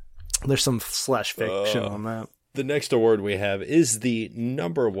 There's some slash fiction on that. The next award we have is the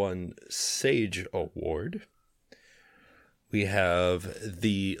number 1 Sage Award. We have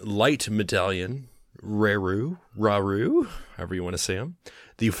the Light Medallion, Raru, however you want to say them.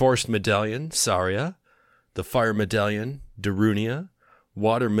 The Forest Medallion, Saria. The Fire Medallion, Darunia.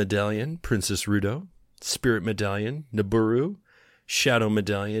 Water Medallion, Princess Rudo. Spirit Medallion, Naburu. Shadow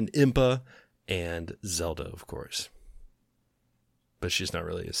Medallion, Impa. And Zelda, of course. But she's not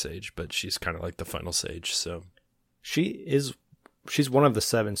really a sage, but she's kind of like the final sage, so... She's one of the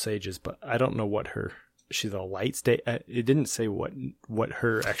 7 sages, but I don't know what she's a light state. It didn't say what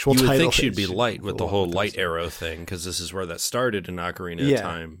her actual you would title think she'd is. be light with the whole light arrow thing, because this is where that started in Ocarina of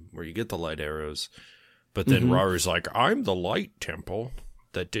Time, where you get the light arrows. But then Raru's like, I'm the light temple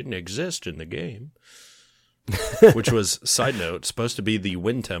that didn't exist in the game. Which was, side note, supposed to be the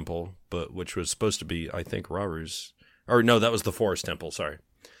wind temple, but which was supposed to be, I think, Raru's. Or no, that was the forest temple, sorry.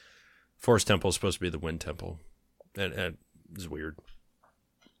 Forest temple is supposed to be the wind temple. And it's weird.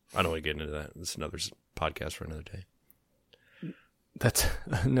 I don't want to get into that. It's another podcast for another day. That's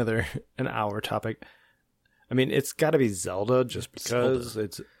an hour topic. I mean, it's got to be Zelda just because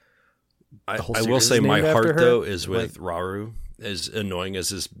it's. I will say my heart, though, is with Raru. As annoying as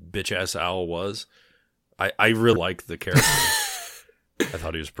this bitch-ass owl was, I really like the character. I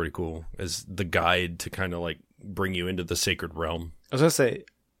thought he was pretty cool as the guide to kind of like bring you into the sacred realm. I was going to say,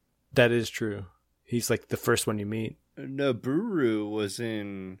 that is true. He's like the first one you meet. Naburu was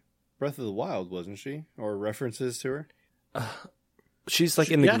in Breath of the Wild, wasn't she? Or references to her? She's like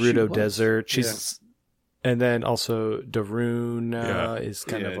in the she Gerudo was. Desert. She's, and then also Daruna is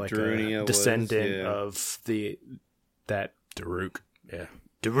kind of like Darunia a descendant of that Daruk. Yeah.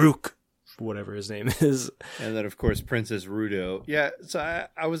 Daruk, whatever his name is. And then, of course, Princess Rudo. Yeah, so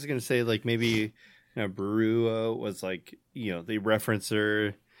I was going to say, like, maybe Naburu was like, they reference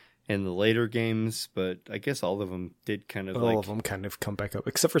her in the later games, but I guess all of them did kind of all of them kind of come back up,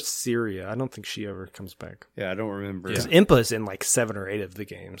 except for Syria. I don't think she ever comes back. Yeah, I don't remember. Because Impa's in like 7 or 8 of the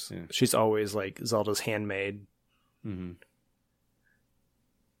games. Yeah. She's always like Zelda's handmaid. Mm-hmm.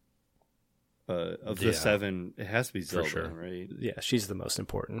 Of the 7, it has to be Zelda, sure. right? Yeah, she's the most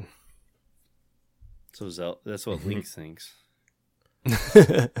important. So that's what Link thinks.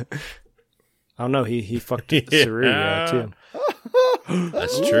 I don't know. He fucked Syria too.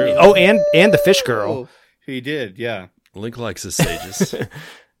 That's true. Oh, and the fish girl. Oh, he did, yeah. Link likes his sages.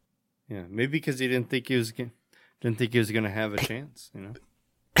 Yeah, maybe because he didn't think he was going to have a chance,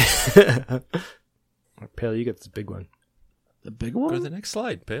 Pale, you get this big one. The big Go to one? the next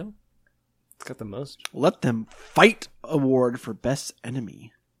slide, Pale. It's got the most. Let Them Fight Award for Best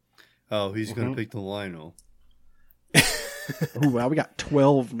Enemy. Oh, he's going to pick the Lionel. Ooh, wow, we got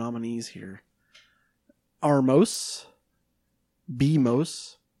 12 nominees here. Armos,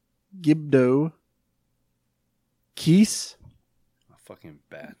 Beamos, Gibdo, Keese, Fucking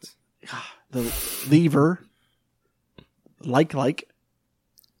bats. The Lever, like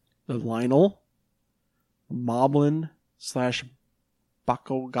the Lionel, Moblin /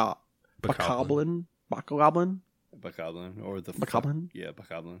 Bakogoblin, Bokoblin or the Bokoblin? Yeah,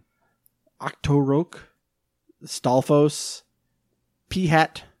 Bokoblin. Octorok, Stalfos,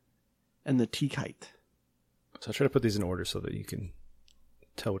 Peahat, and the T-Kite. So I try to put these in order so that you can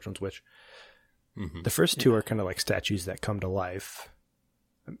tell which one's which. Mhm. The first two are kind of like statues that come to life.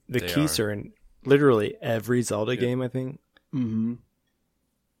 The They keys are. are in literally every Zelda game, I think. Mm-hmm.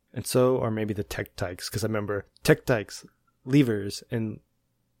 And so are maybe the Tech-Tykes, because I remember Tech-Tykes, Levers, and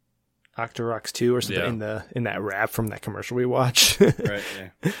Octoroks 2 or something in that rap from that commercial we watched. Right,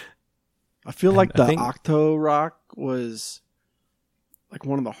 yeah. I feel And like I the think- Octorok was like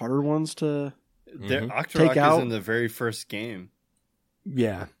one of the harder ones to... Their Mhm. Octorok Take out- is in the very first game.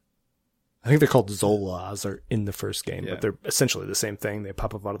 Yeah. I think they're called Zolas are in the first game, Yeah. but they're essentially the same thing. They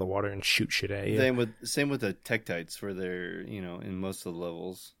pop up out of the water and shoot shit at you. Same with the Tektites, where they're in most of the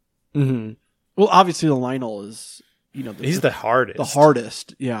levels. Mm-hmm. Well, obviously the Lionel is, He's the hardest. the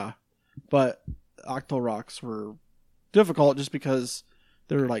hardest, yeah. But Octoroks were difficult just because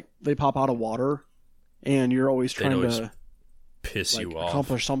they're like, they pop out of water and you're always They'd trying always to Piss like, you off.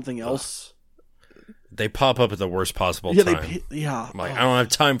 accomplish something else. They pop up at the worst possible Yeah, time. yeah. I'm like, I don't have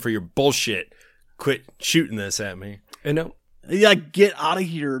time for your bullshit. Quit shooting this at me. I know. Yeah, get out of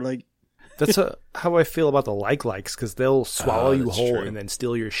here. Like, That's how I feel about the likes, because they'll swallow you that's whole true. and then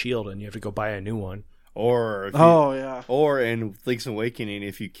steal your shield, and you have to go buy a new one. Or if yeah. or in Link's Awakening,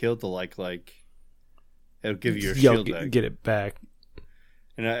 if you killed the it'll give you your Yo, shield back. get it back.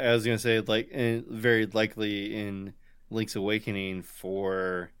 And I was gonna say, very likely in Link's Awakening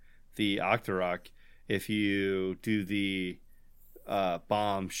for the Octorok, if you do the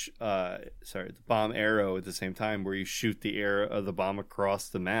bomb arrow at the same time, where you shoot the arrow of the bomb across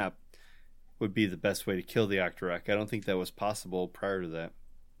the map, would be the best way to kill the Octorok. I don't think that was possible prior to that.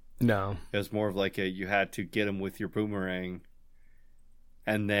 No. It was more of you had to get him with your boomerang,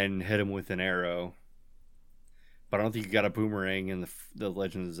 and then hit him with an arrow. But I don't think you got a boomerang in the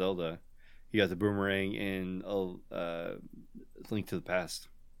Legend of Zelda. You got the boomerang in Link to the Past.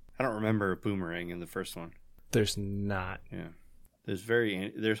 I don't remember a boomerang in the first one. There's not. Yeah,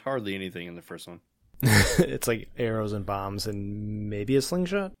 there's hardly anything in the first one. It's like arrows and bombs and maybe a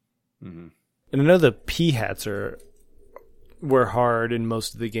slingshot. Mm-hmm. And I know the P-hats were hard in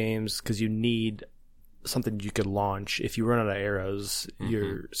most of the games because you need something you could launch. If you run out of arrows,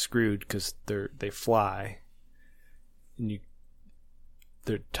 you're screwed because they fly, and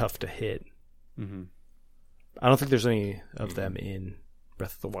they're tough to hit. Mm-hmm. I don't think there's any of them in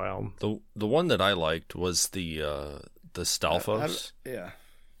Breath of the Wild. The one that I liked was the Stalfos. Yeah.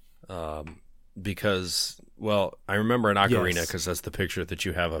 Because, well, I remember in Ocarina, Yes. because that's the picture that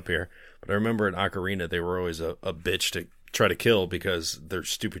you have up here, but I remember in Ocarina they were always a bitch to try to kill because their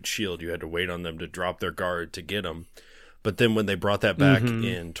stupid shield, you had to wait on them to drop their guard to get them. But then when they brought that back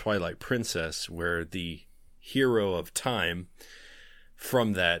in Twilight Princess, where the hero of time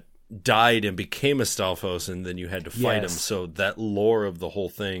from that died and became a Stalfos, and then you had to fight him, Yes. so that lore of the whole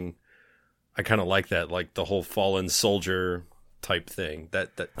thing, I kind of like that, like the whole fallen soldier type thing.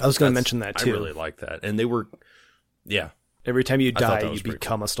 That I was going to that's- mention that, too. I really like that, and they were, yeah. Every time you thought die, that you was pretty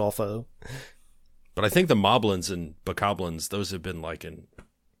become a Stalfo. But I think the Moblins and Bokoblins, those have been like in,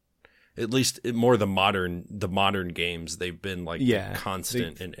 at least more the modern games, they've been like Yeah,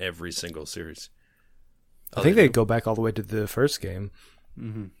 constant in every single series. I think they go back all the way to the first game.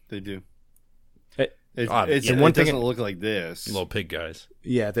 Mm-hmm. They do. It- It yeah, one doesn't thing- look like this. little pig guys.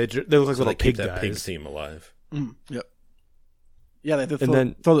 Yeah, they look like So they little keep pig that pig guys. theme alive. Yep. Yeah, they And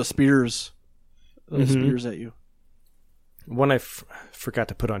then- throw the spears. Those Mhm. spears at you. One I forgot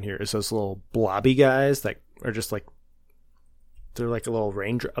to put on here is those little blobby guys that are just like, they're like a little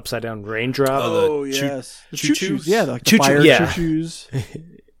upside down raindrop. Oh, the yes. The choo-choos? choo-choos. Yeah, the Choo-choo, fire yeah. choo-choos.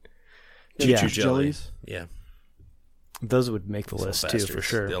 Yeah. Choo-choo jelly. jellies. Yeah. Those would make the Those list little too, for bastards.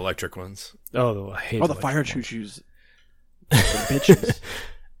 sure. The electric ones. Oh, I hate Oh, the electric fire ones. choo-choos. The bitches.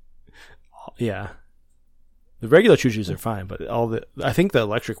 Yeah. The regular choo-choos are fine, but I think the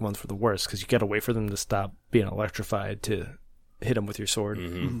electric ones were the worst because you got to wait for them to stop being electrified to hit them with your sword.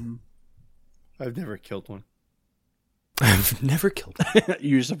 Mm-hmm. Mhm. I've never killed one. I've never killed them.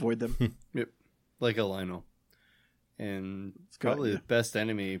 You just avoid them. Yep. Like a Lionel. And good probably idea. the best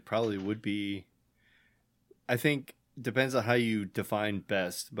enemy probably would be, I think, depends on how you define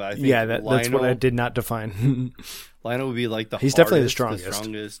best, but I think Yeah, that's what I Lionel- did not define. Lionel would be like the He's definitely the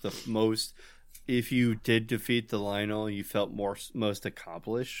strongest, the most. If you did defeat the Lionel, you felt most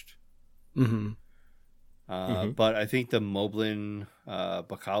accomplished. hmm But I think the Moblin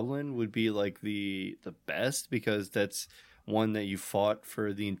Bokoblin would be like the best, because that's one that you fought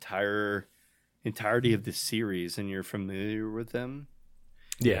for the entirety of the series, and you're familiar with them.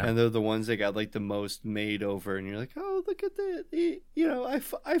 Yeah. And they're the ones that got like the most made over, and you're like, oh, look at the you know, I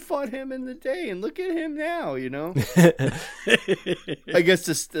fought him in the day, and look at him now, you know. I guess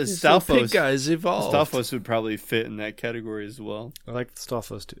the Stalfos pig guys evolved. Stalfos would probably fit in that category as well. I like the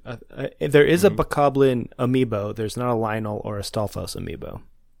Stalfos too. There is a Bokoblin amiibo. There's not a Lionel or a Stalfos amiibo.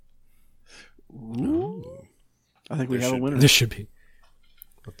 Ooh. I think we have a winner. There should be.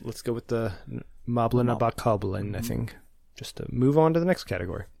 Let's go with the Moblin Bokoblin, I think. Just to move on to the next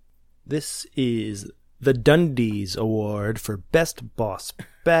category. This is the Dundies Award for Best Boss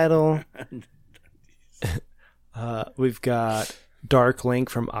Battle. We've got Dark Link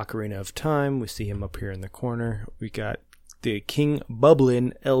from Ocarina of Time. We see him up here in the corner. We got the King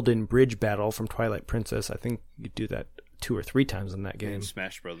Bublin Elden Bridge Battle from Twilight Princess. I think you do that 2 or 3 times in that game. And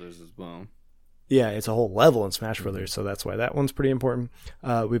Smash Brothers as well. Yeah, it's a whole level in Smash Brothers, so that's why that one's pretty important.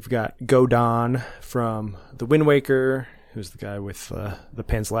 We've got Godon from The Wind Waker, who's the guy with the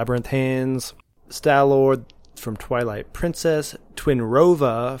Pan's Labyrinth hands. Star-Lord from Twilight Princess.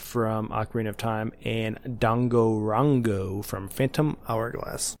 Twinrova from Ocarina of Time. And Danganronpa from Phantom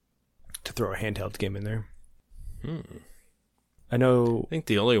Hourglass. To throw a handheld game in there. I know... I think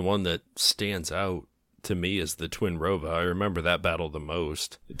the only one that stands out to me is the Twinrova. I remember that battle the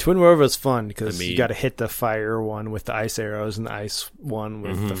most. Twinrova's fun because you got to hit the fire one with the ice arrows and the ice one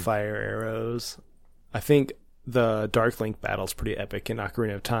with the fire arrows. I think the Dark Link battle's pretty epic in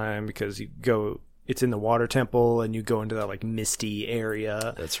Ocarina of Time because it's in the water temple and you go into that like misty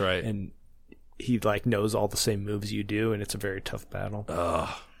area. That's right. And he like knows all the same moves you do, and it's a very tough battle.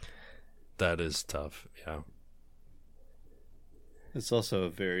 That is tough. Yeah. It's also a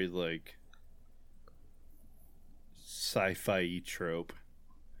very like sci-fi trope.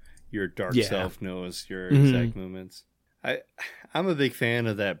 Your dark self knows your exact movements. I'm a big fan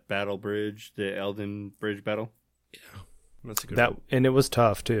of that battle bridge, the Elden Bridge battle. Yeah, that's a good one. And it was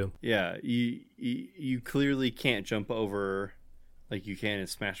tough too. Yeah, you clearly can't jump over like you can in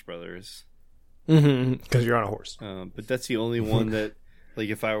Smash Brothers. Because you're on a horse. But that's the only one that, like,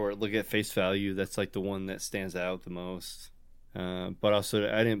 if I were to look at face value, that's like the one that stands out the most. But also,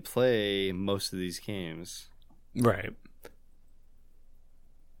 I didn't play most of these games. Right.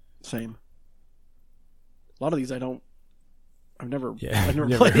 Same. A lot of these I've never played.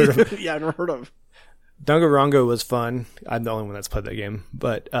 Heard of. Yeah, I've never heard of. Danganronpa was fun. I'm the only one that's played that game.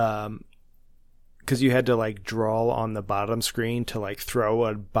 But because you had to like draw on the bottom screen to like throw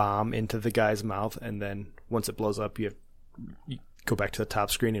a bomb into the guy's mouth, and then once it blows up, you go back to the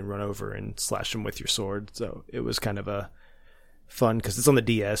top screen and run over and slash him with your sword. So it was kind of a fun because it's on the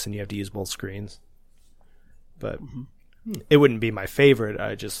DS and you have to use both screens. But it wouldn't be my favorite.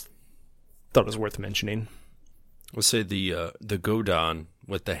 I just thought it was worth mentioning. We'll say the Godon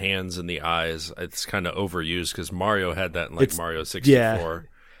with the hands and the eyes. It's kind of overused because Mario had that in Mario 64. Yeah.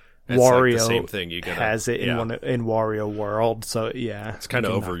 It's Wario like the same thing. You has it in Wario World, so yeah, it's kind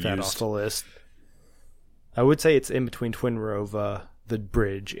of overused. That off the list. I would say it's in between Twinrova, the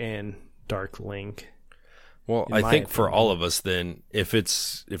bridge, and Dark Link. Well, I think for all of us, then, if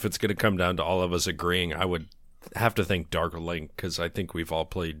it's going to come down to all of us agreeing, I would have to think Dark Link because I think we've all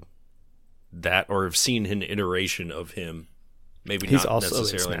played that or have seen an iteration of him. Maybe he's not also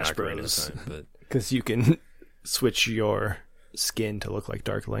necessarily in Smash Ocarina of Bros. Time, but because you can switch your skin to look like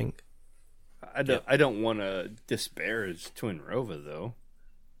Dark Link. I don't want to disparage Twinrova though.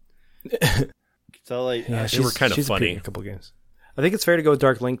 So like, they were kind of funny. In a couple games. I think it's fair to go with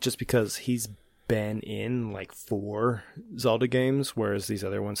Dark Link just because he's been in like 4 Zelda games, whereas these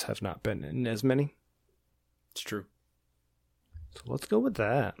other ones have not been in as many. It's true. So let's go with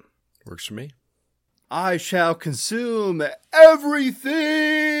that. Works for me. I shall consume everything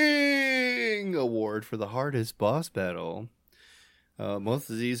award for the hardest boss battle. Most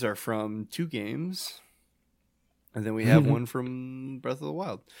of these are from 2 games. And then we have one from Breath of the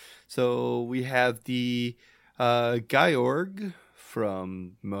Wild. So we have the Gyorg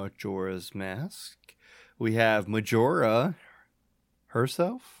from Majora's Mask. We have Majora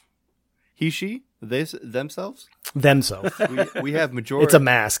herself. He, themselves? Themselves. We have Majora. It's a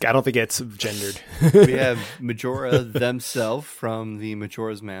mask. I don't think it's gendered. We have Majora themselves from the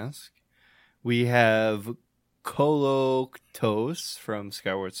Majora's Mask. We have Koloktos from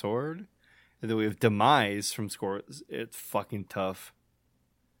Skyward Sword. And then we have Demise from Score. It's fucking tough.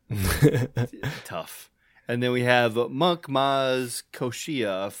 Tough. And then we have Monk Maz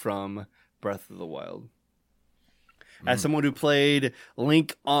Koshia from Breath of the Wild. As someone who played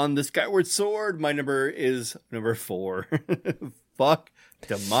Link on the Skyward Sword, my number is number 4. Fuck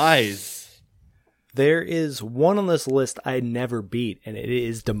Demise. There is one on this list I never beat, and it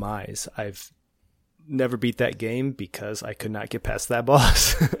is Demise. I've never beat that game because I could not get past that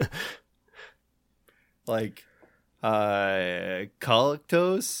boss. Like, Kalectos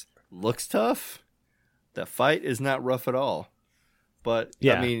looks tough. The fight is not rough at all. But,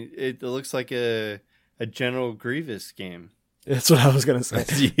 Yeah. I mean, it looks like a General Grievous game. That's what I was going to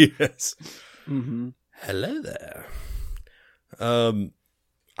say. Yes. Mm-hmm. Hello there.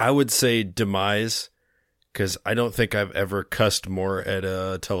 I would say Demise, because I don't think I've ever cussed more at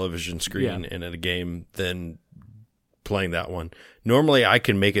a television screen and at a game than playing that one. Normally, I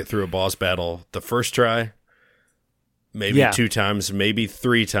can make it through a boss battle the first try, maybe 2 times, maybe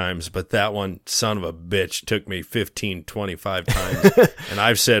 3 times, but that one, son of a bitch, took me 15, 25 times, and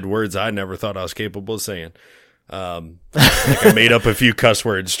I've said words I never thought I was capable of saying. Like I made up a few cuss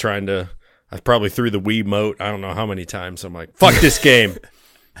words trying to... I probably threw the Wii mote I don't know how many times. I'm like, fuck this game.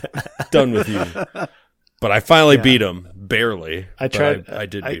 Done with you. But I finally beat him. Barely. I tried. I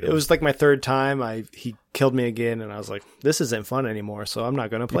did beat him. It was like my 3rd time. He killed me again, and I was like, this isn't fun anymore, so I'm not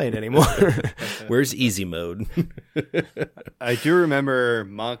going to play it anymore. Where's easy mode? I do remember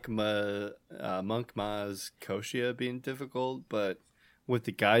Monk Ma's Koshia being difficult, but with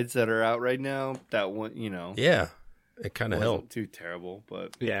the guides that are out right now, that one, Yeah. It kind of wasn't helped. too terrible,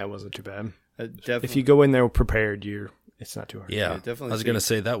 but Yeah, it wasn't too bad. definitely, If you go in there prepared, it's not too hard. Yeah. definitely I was going to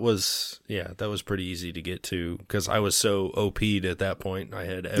say that was pretty easy to get to because I was so OP'd at that point. I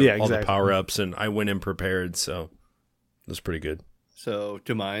had all the power-ups and I went in prepared, so it was pretty good. So,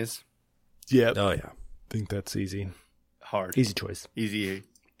 Demise, Yep. Oh, yeah. I think that's easy. hard. Easy choice. Easy,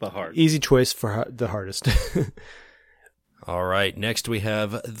 but hard. Easy choice for the hardest. All right, next we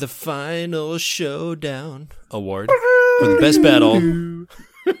have the Final Showdown Award for the best battle.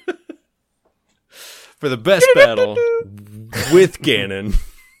 For the best battle with Ganon.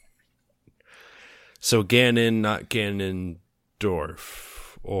 So Ganon, not Ganondorf.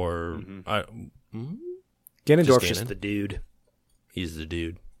 Or... Ganondorf's Ganon? just the dude. He's the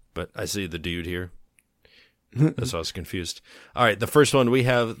dude. But I see the dude here. That's why I was confused. All right, the first one we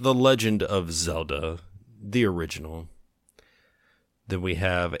have The Legend of Zelda, the original. Then we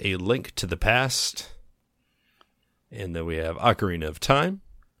have A Link to the Past. And then we have Ocarina of Time.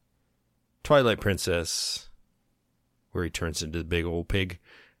 Twilight Princess, where he turns into the big old pig.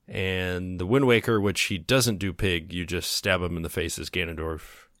 And the Wind Waker, which he doesn't do pig. You just stab him in the face as Ganondorf.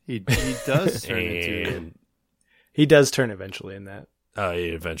 He does turn into... He does turn eventually in that.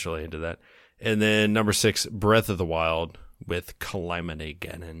 Eventually into that. And then number 6, Breath of the Wild with Calamity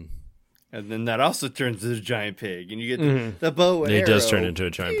Ganon. And then that also turns into a giant pig. And you get the bow and He arrow. does turn into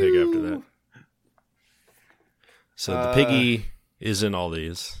a giant pig after that. So the piggy is in all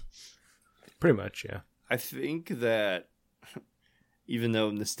these. Pretty much, yeah. I think that even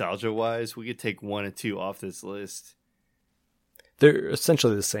though nostalgia-wise, we could take 1 and 2 off this list. They're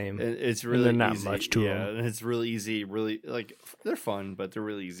essentially the same. It's really they're not easy. much to them. and it's really easy. Really, like, they're fun, but they're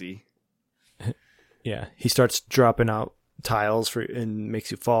really easy. Yeah, he starts dropping out tiles and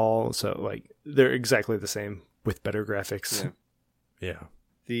makes you fall. So, like, they're exactly the same with better graphics. Yeah.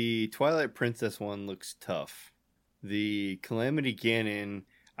 The Twilight Princess one looks tough. The Calamity Ganon,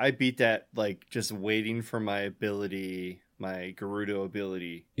 I beat that, like, just waiting for my ability, my Gerudo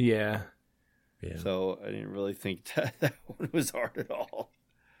ability. Yeah. Yeah. So I didn't really think that one was hard at all.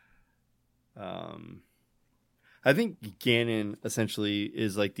 I think Ganon essentially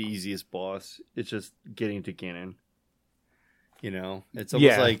is like the easiest boss. It's just getting to Ganon. It's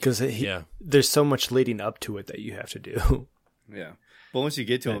almost like... because there's so much leading up to it that you have to do. Yeah. But once you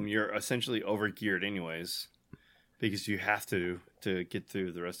get to him, you're essentially overgeared anyways. Because you have to get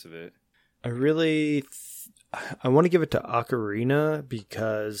through the rest of it. I really... I want to give it to Ocarina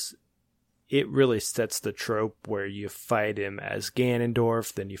because... it really sets the trope where you fight him as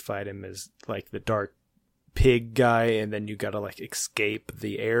Ganondorf, then you fight him as like the dark pig guy, and then you gotta like escape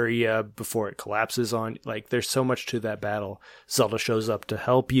the area before it collapses on. Like, there's so much to that battle. Zelda shows up to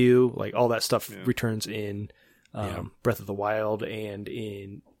help you. Like, all that stuff returns in Breath of the Wild and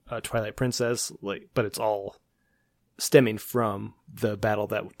in Twilight Princess. Like, but it's all stemming from the battle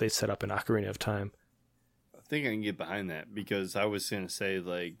that they set up in Ocarina of Time. I think I can get behind that because I was going to say,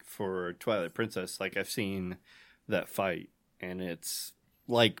 like, for Twilight Princess, like, I've seen that fight and it's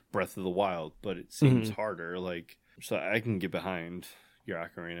like Breath of the Wild, but it seems harder. Like, so I can get behind your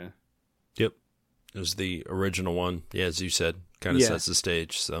Ocarina. Yep. It was the original one. Yeah, as you said, kind of sets the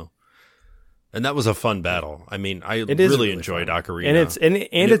stage. So, and that was a fun battle. I mean, I really enjoyed fun. Ocarina. And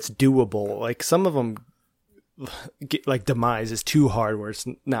it's doable. Like, some of them, like demise is too hard where it's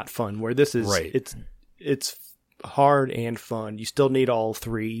not fun. Where this is, Right. it's hard and fun. You still need all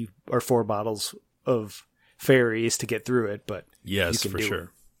 3 or 4 bottles of fairies to get through it, but Yes, you can for do sure. it.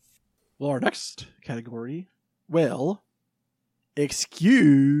 Well, our next category, well,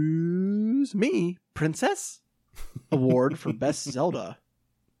 excuse me, Princess Award for Best Zelda.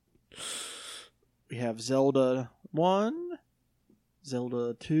 We have Zelda 1,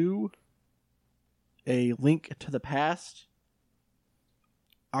 Zelda 2, A Link to the Past,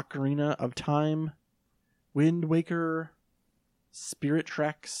 Ocarina of Time, Wind Waker, Spirit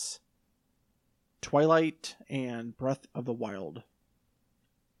Tracks, Twilight, and Breath of the Wild.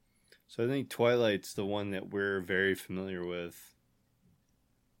 So I think Twilight's the one that we're very familiar with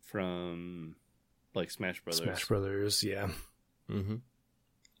from like Smash Brothers. Smash Brothers, yeah. Mm-hmm.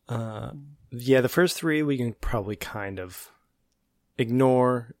 Yeah, the first 3 we can probably kind of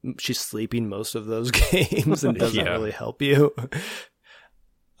ignore. She's sleeping most of those games and doesn't Yeah. really help you.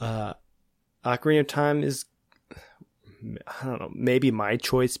 Ocarina of Time is, I don't know, maybe my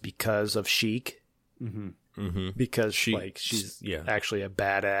choice because of Sheik. Mm-hmm. Mm-hmm. Because Sheik, she's yeah. actually a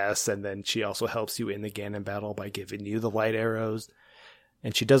badass, and then she also helps you in the Ganon battle by giving you the light arrows.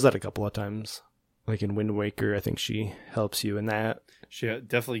 And she does that a couple of times. Like in Wind Waker, I think she helps you in that. She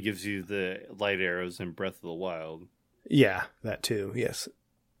definitely gives you the light arrows in Breath of the Wild. Yeah, that too, yes.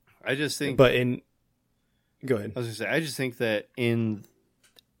 I just think, But in... Go ahead. I was gonna say, I just think that in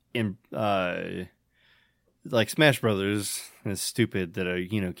like Smash Brothers, and it's stupid that I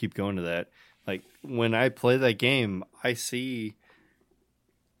keep going to that. Like when I play that game, I see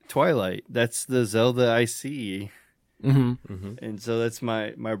Twilight. That's the Zelda I see. Mm-hmm. Mm-hmm. And so that's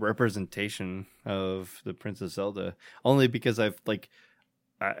my representation of the Princess Zelda. Only because I've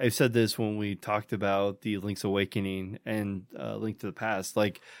said this when we talked about the Link's Awakening and Link to the Past.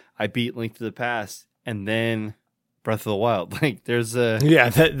 Like I beat Link to the Past and then Breath of the Wild. Like there's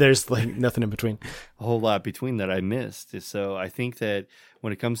there's like nothing in between. a whole lot between that I missed. So I think that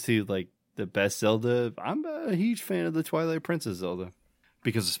when it comes to like the best Zelda, I'm a huge fan of the Twilight Princess Zelda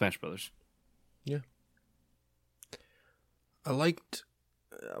because of Smash Brothers. I liked.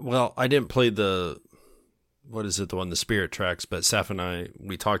 Well, I didn't play the Spirit Tracks, but Saf and I,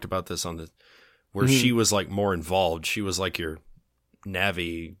 we talked about this on where she was like more involved. She was like your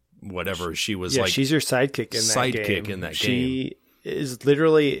Navi, whatever. She was like she's your sidekick in that game. She is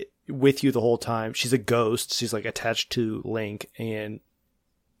literally with you the whole time. She's a ghost. She's like attached to Link, and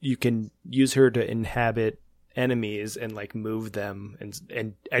you can use her to inhabit enemies and like move them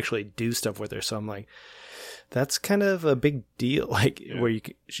and actually do stuff with her. So I'm like, that's kind of a big deal, like where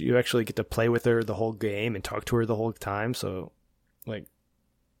you actually get to play with her the whole game and talk to her the whole time. So like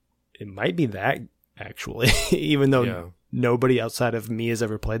it might be that actually, even though nobody outside of me has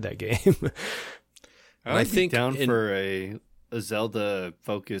ever played that game. I think down for a Zelda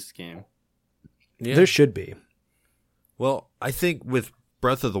focused game. Yeah. There should be. Well, I think with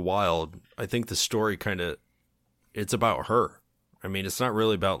Breath of the Wild, I think the story it's about her. I mean, it's not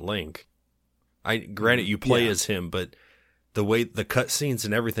really about Link. Granted, you play as him, but the way the cutscenes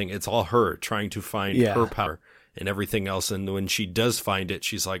and everything, it's all her trying to find her power and everything else. And when she does find it,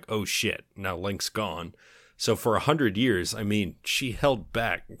 she's like, "Oh shit! Now Link's gone." So for 100 years, I mean, she held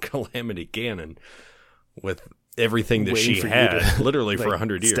back Calamity Ganon with everything that she had, literally for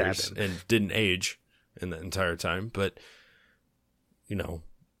 100 years, and didn't age in the entire time. But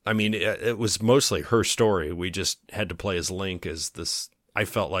I mean, it was mostly her story. We just had to play as Link as this. I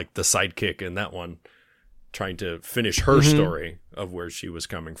felt like the sidekick in that one, trying to finish her story of where she was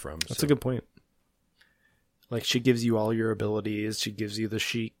coming from. That's a good point. Like she gives you all your abilities. She gives you the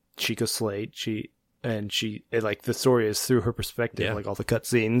Sheikah Slate. Like the story is through her perspective, like all the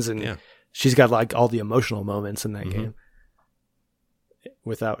cutscenes, and she's got like all the emotional moments in that game.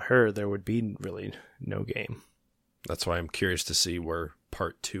 Without her, there would be really no game. That's why I'm curious to see where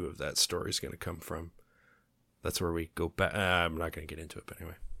part 2 of that story is going to come from. That's where we go back. I'm not going to get into it, but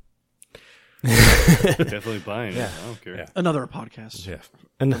anyway. Definitely buying it. I don't care. Yeah. Another podcast. Yeah.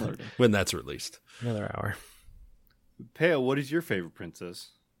 Another day. When that's released. Another hour. Peo, what is your favorite princess?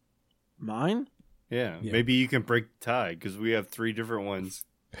 Mine? Yeah. Maybe you can break the tie because we have 3 different ones.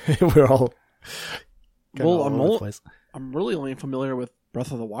 We're all Well, all over the place. I'm really only familiar with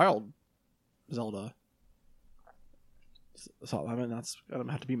Breath of the Wild Zelda. So I mean, that's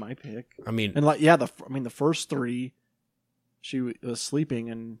gonna have to be my pick. I mean, And the first 3, she was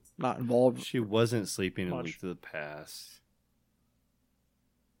sleeping and not involved. She wasn't sleeping in Much. Link to the Past.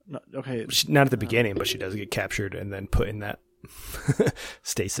 No, okay, Not at the beginning, but she does get captured and then put in that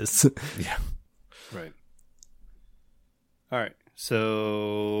stasis. yeah. Right. All right.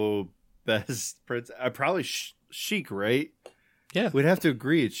 So, best prince. I probably Sheik, right? Yeah. We'd have to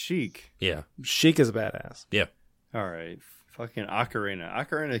agree it's Sheik. Yeah. Sheik is badass. Yeah. All right. Fucking Ocarina.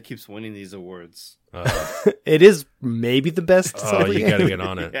 Ocarina keeps winning these awards. It is maybe the best. Oh, Zelda you game. got to get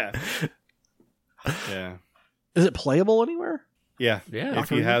on it. Yeah. Yeah. Is it playable anywhere? Yeah. Yeah.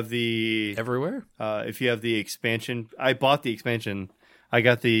 If you have the Everywhere. if you have the expansion, I bought the expansion. I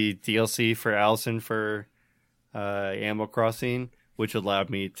got the DLC for Allison for Animal Crossing, which allowed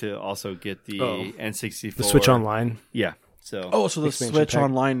me to also get the N64. The Switch Online. Yeah. So Oh, so the Expansion Switch pack.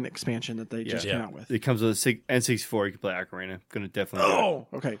 Online expansion that they just Yeah. came out with. it comes with a N64. You can play Ocarina. Gonna definitely. Do it. Oh,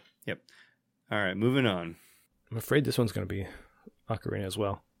 okay. All right. Moving on. I'm afraid this one's going to be Ocarina as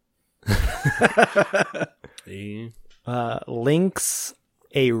well. Link's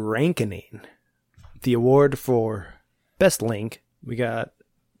A Rankening. The award for Best Link. We got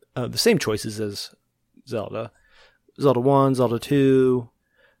the same choices as Zelda. Zelda 1, Zelda 2,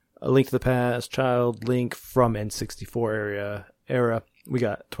 A Link to the Past, Child, Link from N64 era. We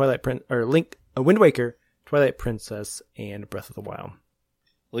got Wind Waker, Twilight Princess, and Breath of the Wild.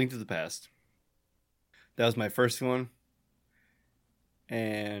 Link to the Past. That was my first one,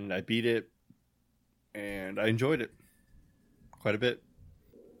 and I beat it, and I enjoyed it quite a bit.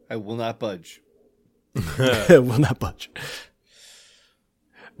 I will not budge. Will not budge.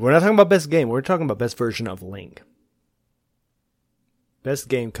 We're not talking about best game. We're talking about best version of Link. Best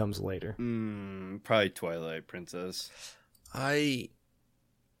game comes later. Probably Twilight Princess. I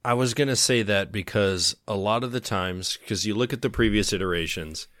was going to say that because a lot of the times, because you look at the previous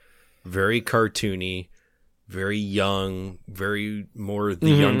iterations, very cartoony, very young, very more the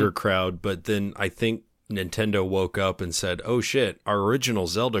younger crowd. But then I think Nintendo woke up and said, oh shit, our original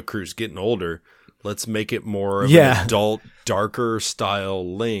Zelda crew's getting older. Let's make it more of an adult, darker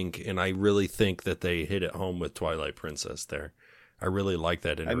style Link. And I really think that they hit it home with Twilight Princess there. I really like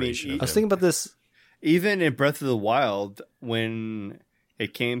that iteration. I was thinking about this. Even in Breath of the Wild, when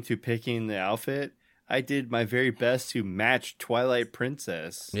it came to picking the outfit, I did my very best to match Twilight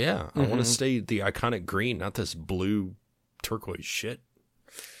Princess. Yeah, I want to stay the iconic green, not this blue turquoise shit.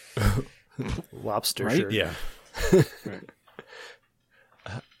 Lobster Right? shirt. Yeah. Right.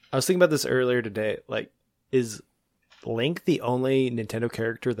 I was thinking about this earlier today. Like, is Link the only Nintendo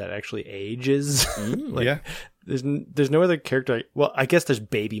character that actually ages? Like, Yeah. There's no other character. Well, I guess there's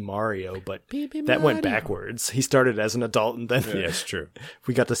Baby Mario, but that went backwards. He started as an adult, and then Yeah, it's true.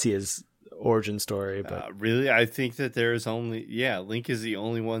 we got to see his origin story. But Really, I think that there's only Link is the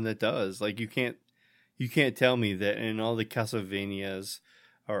only one that does. Like you can't tell me that in all the Castlevanias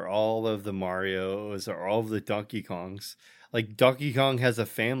or all of the Marios or all of the Donkey Kongs, like Donkey Kong has a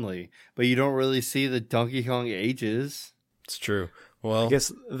family, but you don't really see the Donkey Kong ages. It's true. Well, I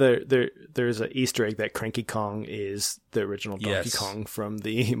guess there's an Easter egg that Cranky Kong is the original Donkey Yes. Kong from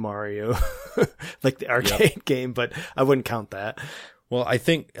the Mario, like the arcade game. But I wouldn't count that. well, I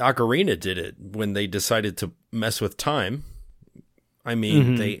think Ocarina did it when they decided to mess with time. I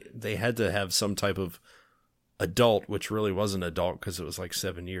mean, they had to have some type of adult, which really wasn't adult because it was like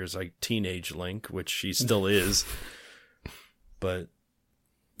 7 years, like teenage Link, which she still is. But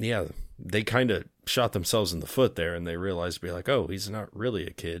yeah, they kind of shot themselves in the foot there, and they realized, be like, oh, he's not really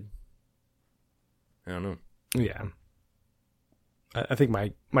a kid. I don't know. Yeah, I think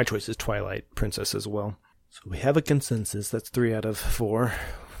my choice is Twilight Princess as well. So we have a consensus. That's 3 out of 4.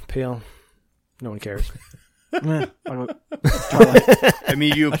 Pale. No one cares. Eh, I'll go Twilight. I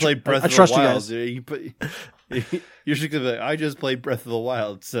mean, you played Breath I of the trust you Wild. guys. You're just gonna be like, I just played Breath of the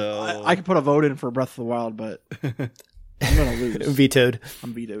Wild, so I could put a vote in for Breath of the Wild, but I'm gonna lose. Vetoed.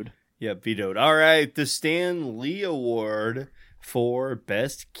 I'm vetoed. yeah, vetoed. All right, the Stan Lee Award for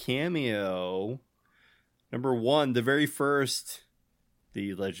Best Cameo. Number 1, the very first,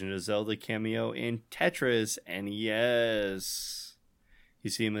 the Legend of Zelda cameo in Tetris NES. You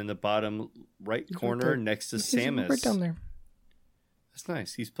see him in the bottom right corner next to Samus. Right down there. That's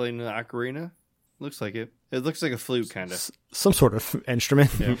nice. He's playing an ocarina. Looks like it. It looks like a flute, kind of. Some sort of instrument.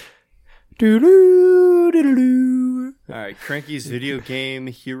 Yeah. Doo-doo, doo-doo-doo. All right, Cranky's video game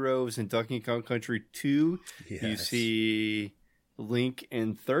Heroes in Donkey Kong Country 2. You Yes. see Link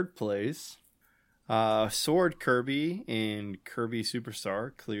in 3rd place. Sword Kirby in Kirby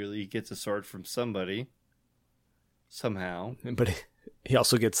Superstar. Clearly, he gets a sword from somebody. Somehow. But he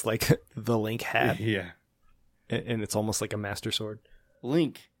also gets like the Link hat, Yeah. and it's almost like a Master Sword.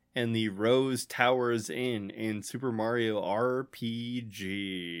 Link and the Rose Towers Inn in Super Mario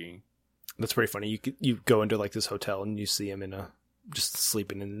RPG. That's pretty funny. You go into like this hotel and you see him just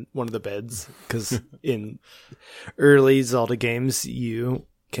sleeping in one of the beds, because in early Zelda games you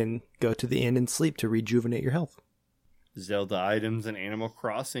can go to the inn and sleep to rejuvenate your health. Zelda items and Animal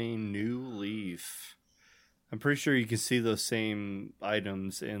Crossing New Leaf. I'm pretty sure you can see those same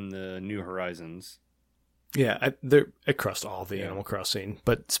items in the New Horizons. Yeah, they're across all the Animal Crossing,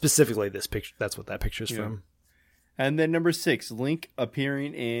 but specifically this picture. That's what that picture's from. And then number 6, Link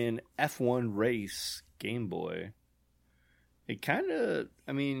appearing in F1 Race Game Boy. It kind of,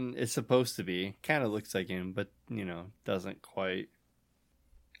 I mean, it's supposed to be. Kind of looks like him, but, doesn't quite.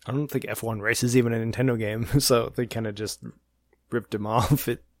 I don't think F1 Race is even a Nintendo game, so they kind of just ripped him off.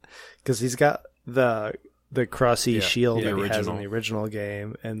 Because he's got the crossy shield that he has in the original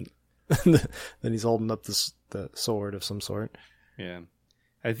game, and then he's holding up the sword of some sort. Yeah.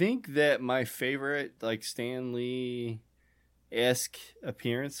 I think that my favorite, Stan Lee-esque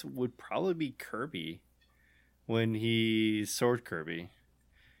appearance would probably be Kirby. When he's Sword Kirby.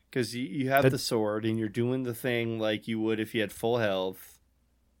 Because you have the sword, and you're doing the thing like you would if you had full health.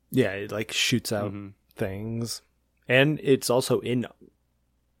 Yeah, it shoots out things. And it's also in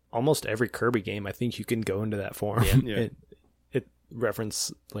almost every Kirby game. I think you can go into that form. Yeah. It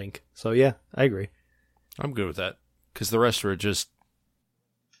reference Link. So yeah, I agree. I'm good with that. Because the rest were just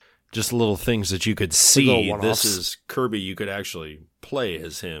little things that you could see. This is Kirby. You could actually play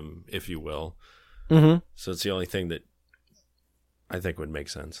as him, if you will. Mm-hmm. So it's the only thing that I think would make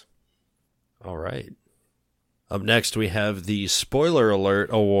sense. All right. Up next, we have the Spoiler Alert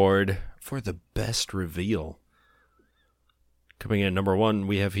Award for the best reveal. Coming in at number 1,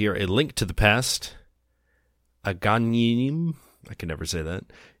 we have here A Link to the Past. Aghanim, I can never say that,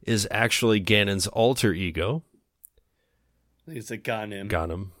 is actually Ganon's alter ego. It's a Ganem.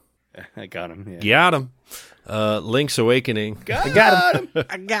 Ganem. I got him. Yeah. Got him. Link's Awakening. I got him.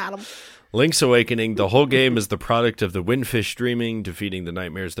 I got him. Link's Awakening, the whole game is the product of the Windfish dreaming, defeating the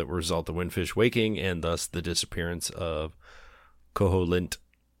nightmares that result the Windfish waking, and thus the disappearance of Koholint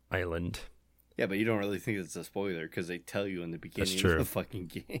Island. Yeah, but you don't really think it's a spoiler because they tell you in the beginning true. of the fucking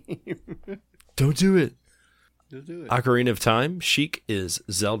game. Don't do it. Don't do it. Ocarina of Time, Sheik is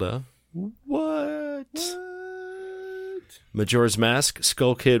Zelda. What? Majora's Mask,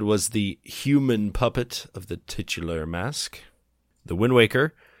 Skull Kid was the human puppet of the titular mask. The Wind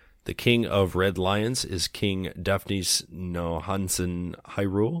Waker, the King of Red Lions is King Daphnis no Hansen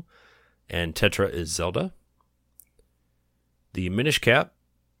Hyrule, and Tetra is Zelda. The Minish Cap,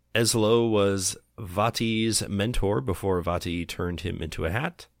 Eslo was Vati's mentor before Vati turned him into a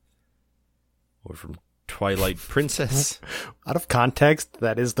hat. Or from Twilight Princess. Out of context,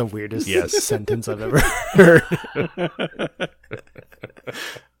 that is the weirdest Yes. sentence I've ever heard.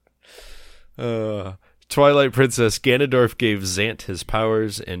 Twilight Princess, Ganondorf gave Zant his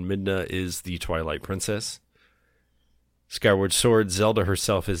powers, and Midna is the Twilight Princess. Skyward Sword, Zelda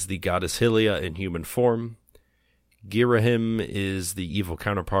herself is the goddess Hylia in human form. Girahim is the evil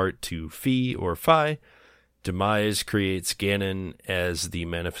counterpart to Fi or Phi. Demise creates Ganon as the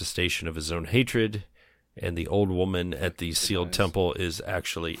manifestation of his own hatred, and the old woman at the sealed temple is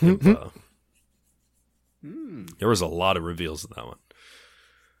actually Impa. There was a lot of reveals in that one.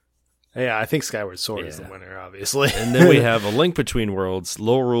 Yeah, I think Skyward Sword is the winner, obviously. And then we have A Link Between Worlds.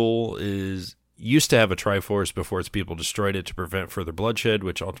 Lorule used to have a Triforce before its people destroyed it to prevent further bloodshed,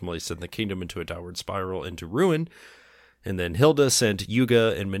 which ultimately sent the kingdom into a downward spiral into ruin. And then Hilda sent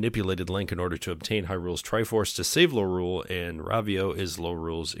Yuga and manipulated Link in order to obtain Hyrule's Triforce to save Lorule, and Ravio is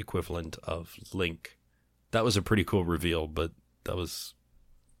Lorule's equivalent of Link. That was a pretty cool reveal, but that was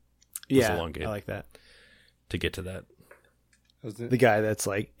a long game. I like that. To get to that. The guy that's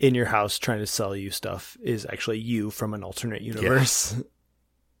in your house trying to sell you stuff is actually you from an alternate universe.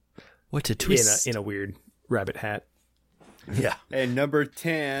 What a twist. In a weird rabbit hat. Yeah. And number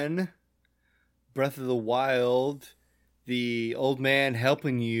 10, Breath of the Wild, the old man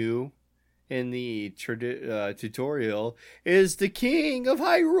helping you in the tutorial is the King of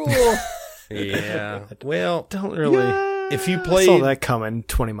Hyrule. Yeah. Well, Don't really. if you I played saw that coming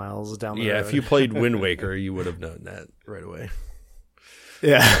 20 miles down the road. if you played Wind Waker, you would have known that right away.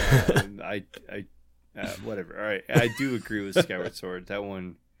 Yeah. Whatever. All right. I do agree with Skyward Sword. That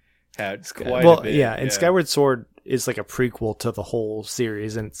one had quite a bit. Yeah, and Skyward Sword is like a prequel to the whole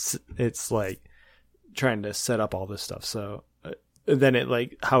series, and it's like trying to set up all this stuff. So then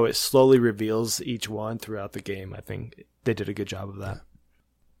it how it slowly reveals each one throughout the game. I think they did a good job of that.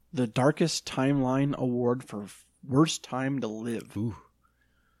 The Darkest Timeline Award for Worst Time to Live. Ooh.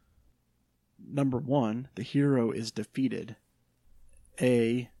 Number 1, the hero is defeated.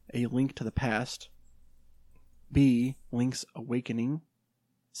 A Link to the Past. B, Link's Awakening.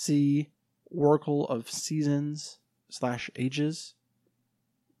 C, Oracle of Seasons / Ages.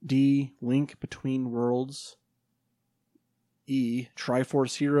 D, Link Between Worlds. E,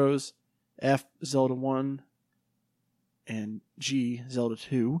 Triforce Heroes. F, Zelda 1. and G, Zelda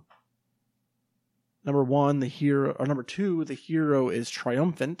 2. Number 1, the hero, or number 2, the hero is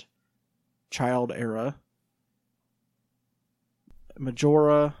triumphant, child era.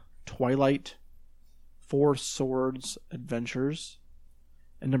 Majora, Twilight, Four Swords Adventures.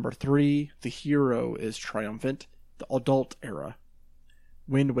 And number 3, the hero is triumphant, the adult era.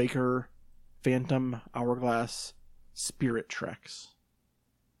 Wind Waker, Phantom Hourglass, Spirit Tracks.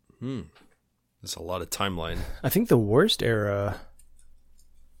 That's a lot of timeline. I think the worst era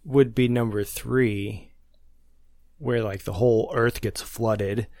would be number 3, where like the whole Earth gets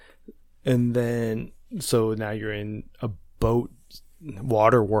flooded, and then so now you're in a boat,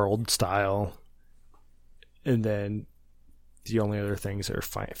 water world style, and then the only other things are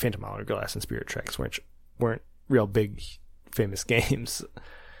Phantom Hourglass and Spirit Tracks, which weren't real big, famous games.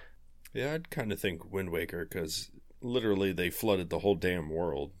 Yeah, I'd kind of think Wind Waker, because literally they flooded the whole damn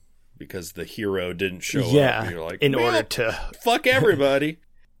world because the hero didn't show up. Yeah, You're like, in order to fuck everybody.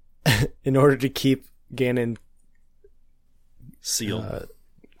 in order to keep Ganon Sealed.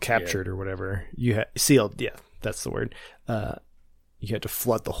 captured or whatever, you had sealed. Yeah, that's the word. You had to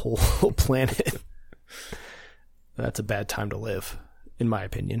flood the whole planet. That's a bad time to live, in my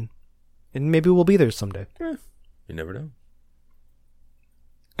opinion. And maybe we'll be there someday. You never know.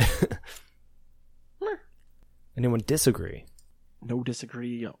 Anyone disagree? No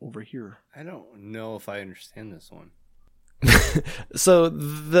disagree over here. I don't know if I understand this one. So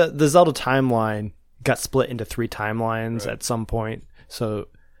the Zelda timeline got split into 3 timelines at some point. So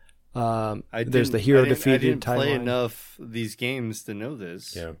there's the hero defeated I didn't timeline. play enough these games to know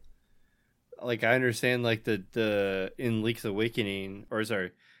this. Yeah. Like I understand like the in Link's Awakening, or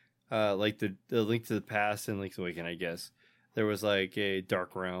sorry, like the Link to the Past and Link's Awakening, I guess. There was like a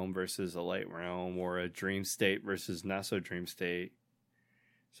dark realm versus a light realm, or a dream state versus not so dream state.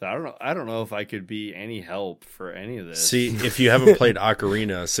 So I don't know if I could be any help for any of this. See, if you haven't played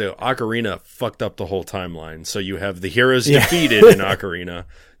Ocarina, so Ocarina fucked up the whole timeline. So you have the heroes defeated in Ocarina,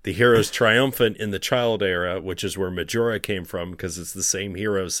 the heroes triumphant in the child era, which is where Majora came from, because it's the same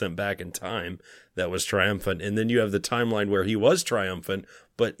hero sent back in time that was triumphant. And then you have the timeline where he was triumphant,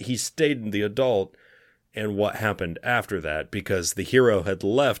 but he stayed in the adult, and what happened after that, because the hero had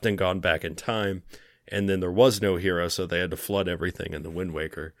left and gone back in time, and then there was no hero, so they had to flood everything in the Wind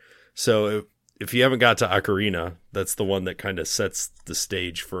Waker. So if you haven't got to Ocarina, that's the one that kind of sets the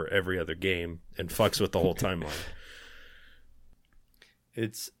stage for every other game and fucks with the whole timeline.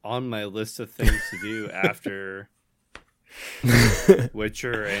 It's on my list of things to do after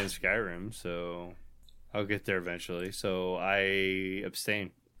Witcher and Skyrim, so I'll get there eventually. So I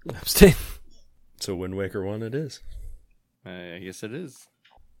abstain. Abstain. So Wind Waker 1 it is. I guess it is.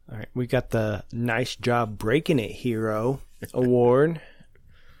 All right, we got the Nice Job Breaking It Hero award.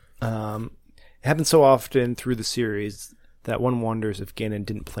 It happens so often through the series that one wonders if Ganon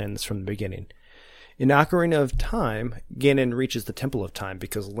didn't plan this from the beginning. In Ocarina of Time, Ganon reaches the Temple of Time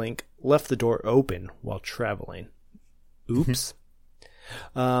because Link left the door open while traveling. Oops.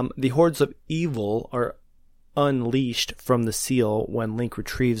 The hordes of evil are unleashed from the seal when Link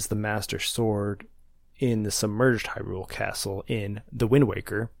retrieves the Master Sword in the submerged Hyrule Castle in The Wind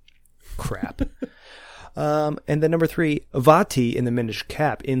Waker. Crap. And then number 3, Vati in the Minish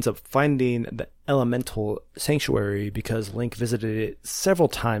Cap ends up finding the Elemental Sanctuary because Link visited it several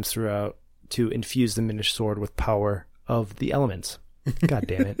times throughout to infuse the Minish Sword with power of the elements. God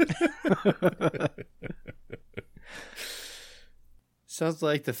damn it. Sounds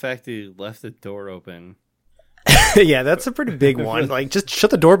like the fact that he left the door open. Yeah, that's a pretty big one. Like, just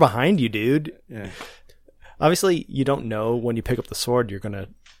shut the door behind you, dude. Yeah. Obviously, you don't know when you pick up the sword you're going to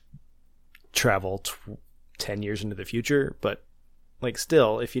travel 10 years into the future, but like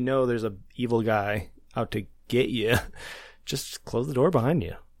still, if you know there's a evil guy out to get you, just close the door behind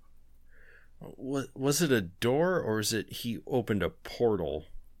you. Was it a door, or is it he opened a portal?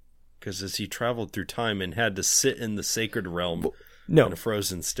 Because as he traveled through time and had to sit in the sacred realm in a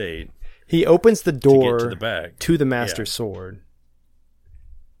frozen state. He opens the door to get to the back. To the Master Sword.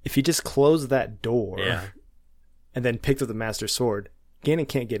 If you just close that door and then picked up the Master Sword, Ganon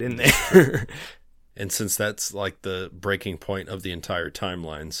can't get in there. And since that's like the breaking point of the entire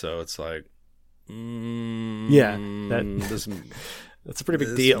timeline, so it's like, that's a pretty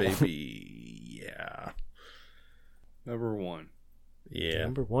big deal. Maybe, yeah. Number 1. Yeah.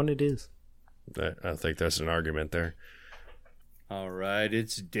 Number 1 it is. I think that's an argument there. All right,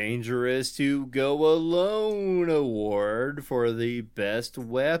 it's Dangerous to Go Alone award for the best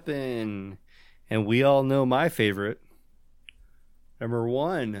weapon. And we all know my favorite. Number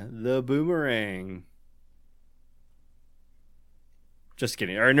 1, the boomerang. Just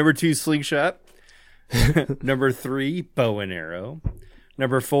kidding. All right, number 2, slingshot. Number 3, bow and arrow.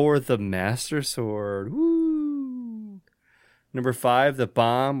 Number 4, the Master Sword. Woo! Number 5, the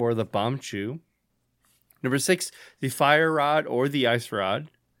bomb or the bombchu. Number 6, the fire rod or the ice rod.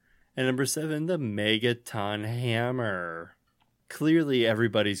 And number 7, the Megaton hammer. Clearly,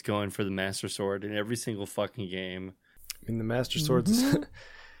 everybody's going for the Master Sword in every single fucking game. I mean, the Master Sword's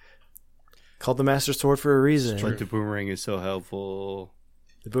called the Master Sword for a reason. But the boomerang is so helpful.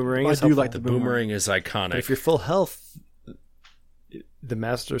 The boomerang I is do helpful. like The boomerang is iconic. But if you're full health, the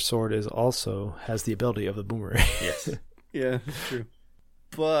Master Sword is also has the ability of the boomerang. Yes. Yeah, true.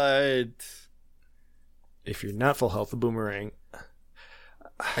 But If you're not full health, the boomerang.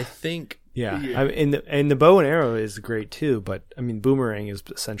 I think Yeah, Yeah. I mean, and the bow and arrow is great too. But I mean, boomerang is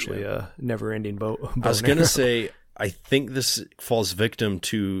essentially a never-ending bow. I was going to say, I think this falls victim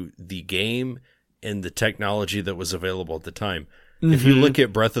to the game and the technology that was available at the time. If you look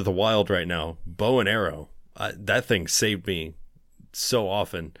at Breath of the Wild right now, bow and arrow, that thing saved me so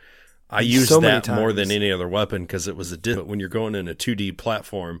often. I used So many that more times. than any other weapon because it was but when you're going in a 2D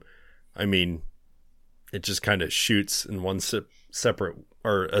platform, I mean, it just kind of shoots in one separate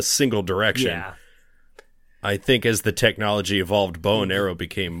or a single direction. Yeah. I think as the technology evolved, bow and arrow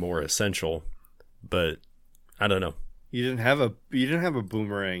became more essential, but I don't know. you didn't have a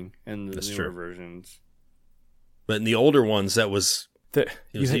boomerang in the That's newer true. versions. But in the older ones, that was The,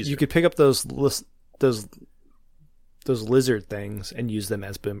 It was you easier. could pick up those lizard things and use them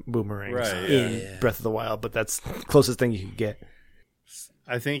as boomerangs Right, in yeah. Breath of the Wild, but that's the closest thing you could get.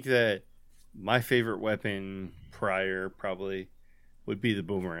 I think that my favorite weapon prior probably would be the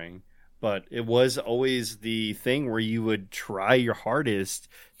boomerang. But it was always the thing where you would try your hardest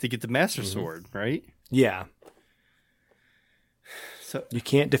to get the Master Sword, right? Yeah, So you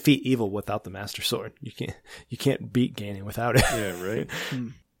can't defeat evil without the Master Sword. You can't beat Ganon without it. yeah, right.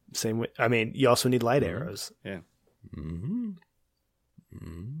 Same way. I mean, you also need light arrows. Yeah. Mhm.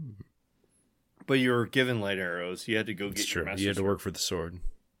 But you were given light arrows. You had to go It's get your true. Master You had to Sword. work for the sword.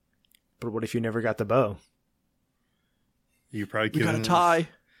 But what if you never got the bow? You probably You got a given tie.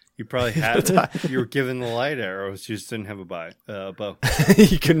 You probably had. You were given the light arrows. You just didn't have a bow.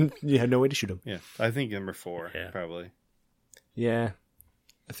 you couldn't. You had no way to shoot them. Yeah, I think number 4 Yeah. probably. Yeah,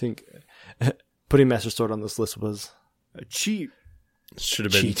 I think putting Master Sword on this list was A cheat. Should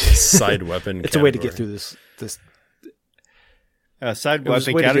have been Cheat. side weapon. it's a way to get category. through this. Side It was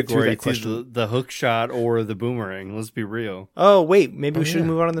a weapon way to get through category. that It's either question. the hook shot or the boomerang. Let's be real. Oh wait, maybe we should yeah.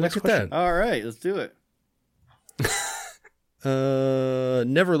 move on to the Look next at question. that. All right, let's do it.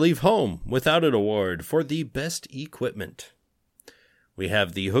 Never leave home without an award for the best equipment. We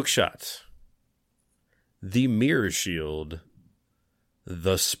have the hookshot, the mirror shield,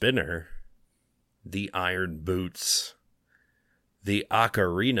 the spinner, the iron boots, the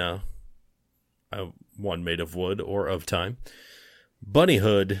ocarina, one made of wood or of time, bunny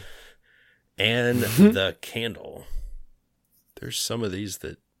hood, and the candle. There's some of these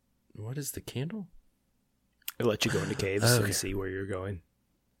that. What is the candle? It let you go into caves so Okay. you see where you're going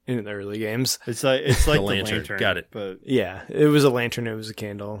in the early games. It's like the lantern. lantern. Got it. But Yeah, it was a lantern. It was a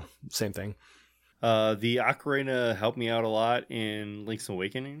candle. Same thing. the ocarina helped me out a lot in Link's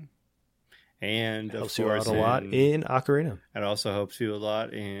Awakening, and Helps of you course out a lot in Ocarina. It also helps you a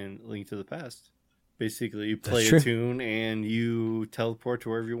lot in Link to the Past. Basically, you play true. a tune and you teleport to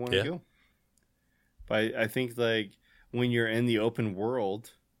wherever you want to Yeah. go. But I think like when you're in the open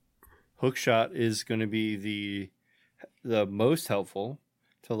world, hookshot is going to be the most helpful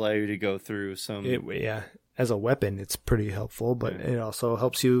to allow you to go through some. Yeah, as a weapon, it's pretty helpful, but Yeah. it also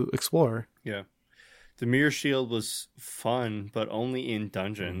helps you explore. Yeah, the mirror shield was fun, but only in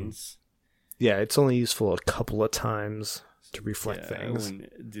dungeons. Yeah, it's only useful a couple of times to reflect Yeah, I things.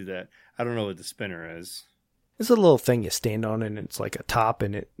 wouldn't do that. I don't know what the spinner is. It's a little thing you stand on, and it's like a top,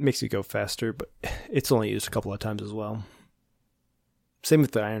 and it makes you go faster, but it's only used a couple of times as well. Same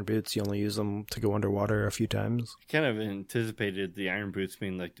with the iron boots. You only use them to go underwater a few times. I kind of anticipated the iron boots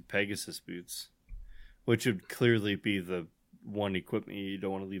being like the Pegasus boots, which would clearly be the one equipment you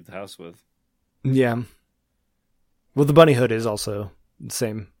don't want to leave the house with. Yeah. Well, the bunny hood is also the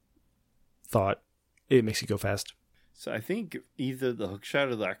same thought. It makes you go fast. So I think either the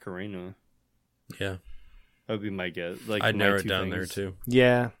hookshot or the ocarina. Yeah, That would be my guess. Like I'd my narrow it two down there things. too.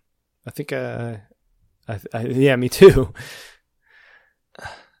 Yeah. I think, yeah, me too.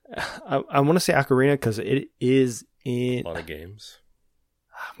 I want to say Ocarina because it is in. A lot of games.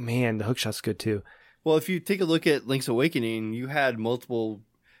 Man, the hookshot's good too. Well, if you take a look at Link's Awakening, you had multiple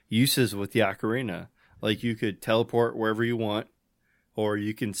uses with the ocarina. Like you could teleport wherever you want, or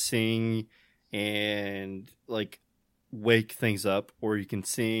you can sing and like wake things up, or you can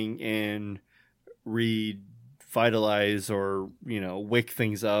sing and revitalize or, wick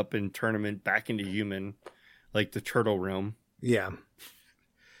things up and turn them back into human, like the turtle realm. Yeah.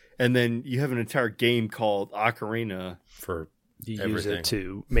 And then you have an entire game called Ocarina. For You use everything. it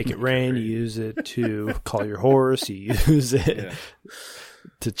to make it rain. You use it to call your horse. You use it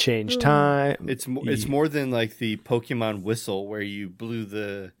to change time. It's more than like the Pokemon whistle where you blew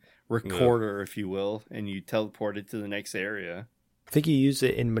the recorder, if you will, and you teleport it to the next area. I think you use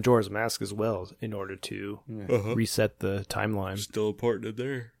it in Majora's Mask as well in order to reset the timeline. Still important in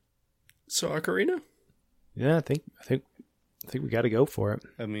there. So Ocarina? Yeah, I think we got to go for it.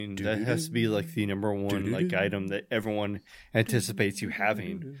 I mean, that has to be like the number one like item that everyone anticipates you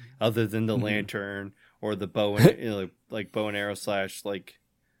having, other than the lantern or the bow and like bow and arrow / like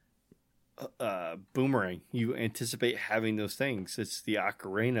boomerang. You anticipate having those things. It's the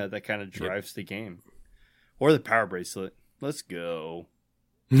ocarina that kind of drives the game, or the power bracelet. Let's go.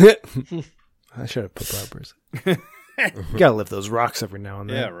 I should have put poppers. You gotta lift those rocks every now and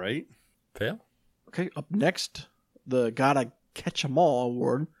then. Yeah, right. Fail? Okay, up next, the Gotta Catch 'Em All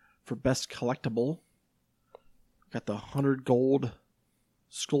Award for Best Collectible. Got the 100 gold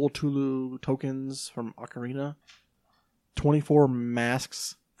Skulltulu tokens from Ocarina, 24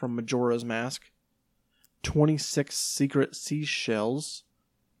 masks from Majora's Mask, 26 secret seashells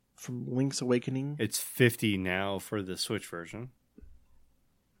from Link's Awakening. It's 50 now for the Switch version.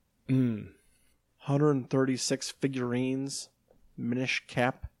 136 figurines, Minish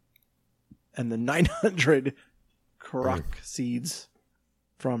Cap, and the 900 Korok seeds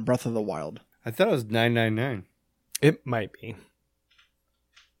from Breath of the Wild. I thought it was 999. It might be.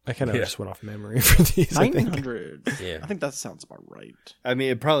 I kind of just went off memory for these. 900. Yeah. I think that sounds about right. I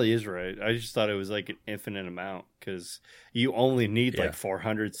mean, it probably is right. I just thought it was like an infinite amount because you only need like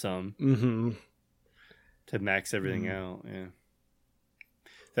 400 some to max everything out. Yeah.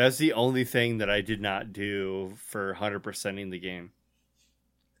 That's the only thing that I did not do for 100%ing the game.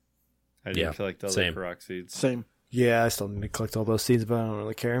 I didn't collect all the Korok seeds. Same. Yeah, I still need to collect all those seeds, but I don't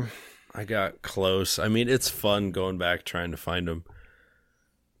really care. I got close. I mean, it's fun going back trying to find them.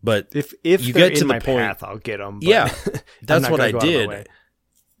 But If you they're get to in the my point, path, I'll get them. Yeah, that's not what gonna I go out of my did. way.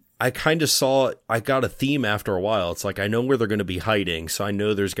 I kind of saw, I got a theme after a while. It's like, I know where they're going to be hiding, so I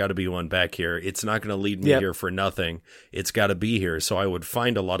know there's got to be one back here. It's not going to lead me here for nothing. It's got to be here. So I would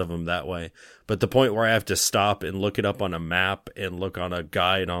find a lot of them that way. But the point where I have to stop and look it up on a map and look on a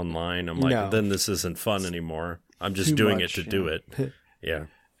guide online, I'm like, then this isn't fun anymore. I'm just doing it to do it. Yeah.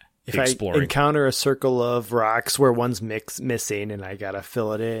 If I encounter a circle of rocks where one's missing and I got to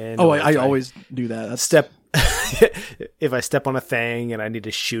fill it in. Oh, I always do that. That's if I step on a thing and I need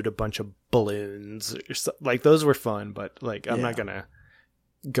to shoot a bunch of balloons, like those were fun, but like I'm not gonna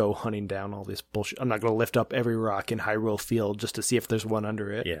go hunting down all this bullshit. I'm not gonna lift up every rock in Hyrule Field just to see if there's one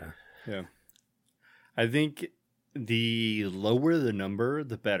under it. Yeah. I think the lower the number,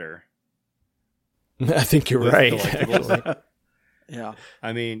 the better. I think you're right. Yeah.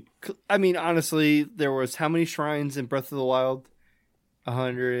 I mean, honestly, there was how many shrines in Breath of the Wild?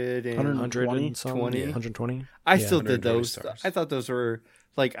 120. I still did those. I thought those were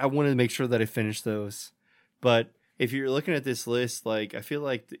like, I wanted to make sure that I finished those. But if you're looking at this list, like, I feel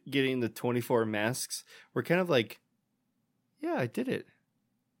like getting the 24 masks were kind of like, yeah, I did it.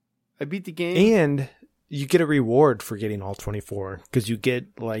 I beat the game. And you get a reward for getting all 24 because you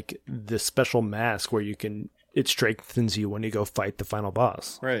get like the special mask where it strengthens you when you go fight the final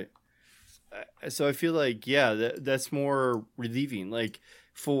boss. Right. So I feel like, that's more relieving. Like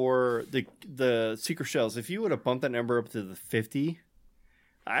for the secret shells, if you would have bumped that number up to the 50,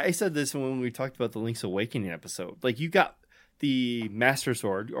 I said this when we talked about the Link's Awakening episode. Like you got the Master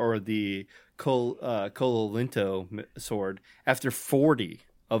Sword or the Cololinto sword after 40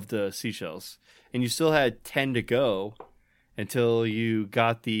 of the seashells, and you still had 10 to go until you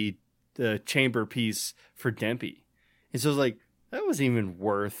got the chamber piece for Dempy. And so I was like, that wasn't even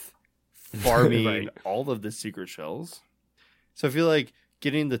worth farming all of the secret shells. So I feel like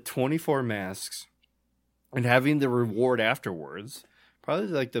getting the 24 masks and having the reward afterwards, probably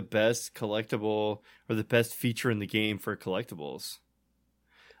like the best collectible or the best feature in the game for collectibles.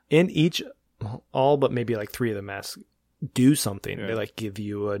 And all but maybe like 3 of the masks do something. Yeah. They like give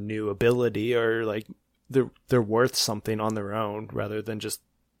you a new ability or like they're worth something on their own rather than just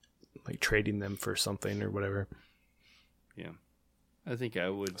like trading them for something or whatever. Yeah. I think I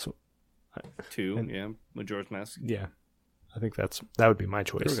would Majora's Mask. Yeah. I think that would be my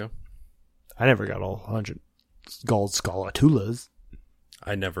choice. There we go. I never got all 100 gold Skalatulas.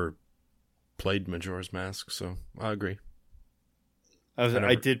 I never played Majora's Mask, so I agree.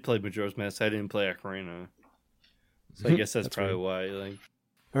 I did play Majora's Mask. I didn't play Ocarina. So I guess that's probably why. Like,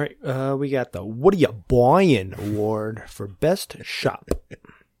 All right, we got the What Are You Buying Award for Best Shop.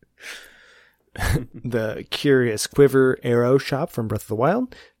 The Curious Quiver Arrow Shop from Breath of the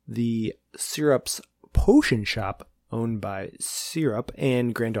Wild. The Syrup's Potion Shop, owned by Syrup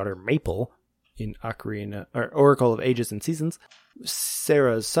and granddaughter Maple in Ocarina, or Oracle of Ages and Seasons.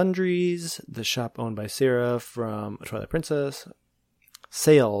 Sarah's Sundries, the shop owned by Sarah from Twilight Princess.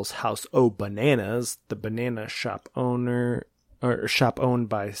 Sales House O' Bananas, the banana shop owner, or shop owned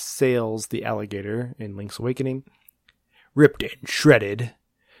by Sales the Alligator in Link's Awakening. Ripped and Shredded,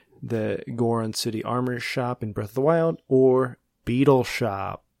 the Goron City Armor Shop in Breath of the Wild, or Beetle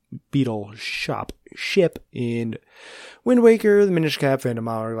Shop Ship in Wind Waker, The Minish Cap, Phantom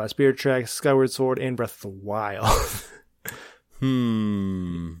Hourglass, Beard Track, Skyward Sword, and Breath of the Wild.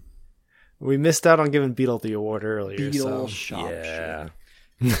 We missed out on giving Beetle the award earlier. Beetle so. Shop. Yeah.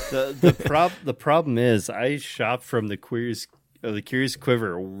 The problem is I shop from the Curious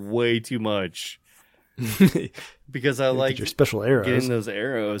Quiver way too much because I like your special arrows. getting those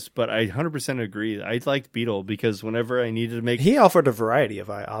arrows. But I 100% agree. I liked Beetle because whenever I needed to make, He offered a variety of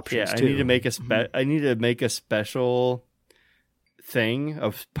options too. I need to make a special thing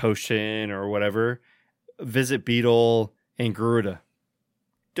of potion or whatever. Visit Beetle and Garuda.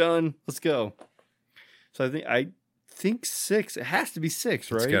 Done. Let's go. So I think 6. It has to be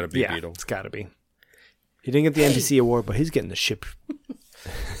 6, right? It's got to be Yeah, Beetle. it's got to be. He didn't get the NPC award, but he's getting the ship.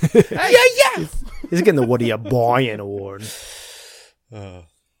 yeah. He's getting the What Are You Buying award. What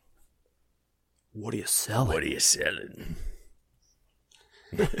are you selling? What are you selling?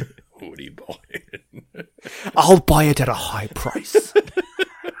 What are you buying? I'll buy it at a high price.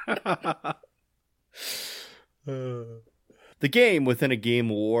 The game within a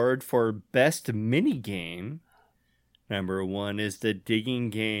game award for best mini game. Number 1 is the digging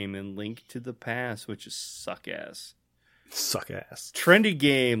game in Link to the Past, which is suck ass. Suck ass. Trendy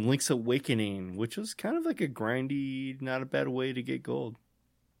game, Link's Awakening, which was kind of like a grindy, not a bad way to get gold.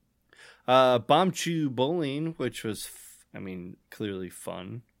 Bomb Chew Bowling, which was, clearly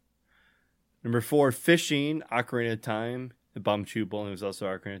fun. Number 4, Fishing, Ocarina of Time. The Bomb Chew Bowling was also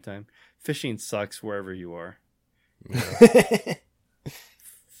Ocarina of Time. Fishing sucks wherever you are.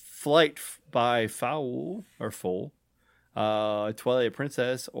 Flight by Foul, or Foal. Twilight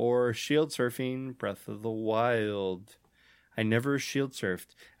Princess, or Shield Surfing, Breath of the Wild. I never shield surfed.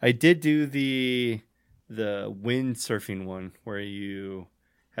 I did do the wind surfing one where you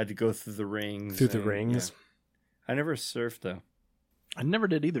had to go through the rings. Yeah. I never surfed though. I never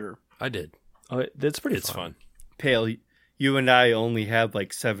did either. I did. Oh, that's pretty It's fun. Pale, you and I only have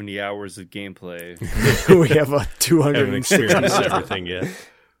like 70 hours of gameplay. We have a 260. Everything yet.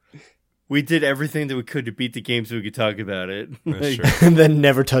 We did everything that we could to beat the game so we could talk about it. That's true. And then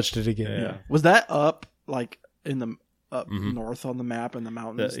never touched it again. Yeah. Was that up like in the north on the map in the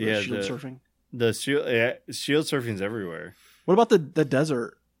mountains? The shield surfing. The shield surfing's everywhere. What about the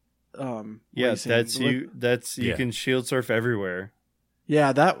desert? Yeah, racing? you can shield surf everywhere.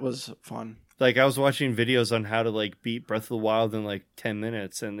 Yeah, that was fun. Like I was watching videos on how to like beat Breath of the Wild in like 10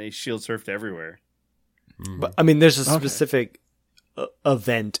 minutes, and they shield surfed everywhere. But there's a specific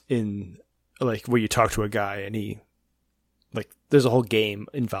event in like where you talk to a guy and he there's a whole game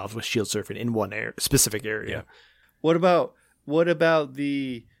involved with shield surfing in one specific area. What about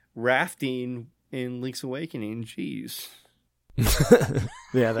the rafting in Link's Awakening? Jeez.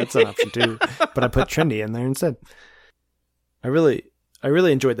 Yeah, that's an option too. But I put trendy in there instead. I really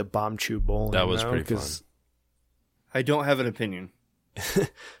enjoyed the Bomb Chew Bowling. That was pretty fun. I don't have an opinion.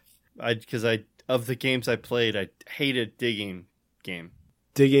 Because of the games I played, I hated digging game.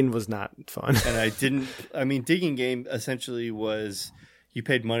 Digging was not fun. And I didn't. Digging game essentially was you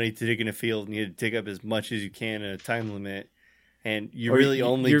paid money to dig in a field and you had to dig up as much as you can in a time limit, and you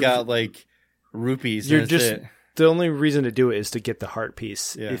only got like rupees. You're and that's just it. the only reason to do it is to get the heart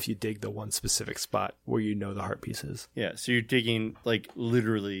piece. Yeah. If you dig the one specific spot where you know the heart piece is. Yeah, so you're digging like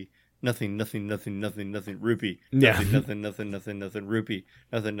literally nothing, rupee. Yeah. Nothing, rupee.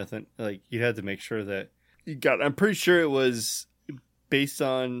 Nothing. Like you had to make sure that you got. I'm pretty sure it was based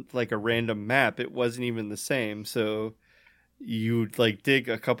on like a random map. It wasn't even the same. So you'd like dig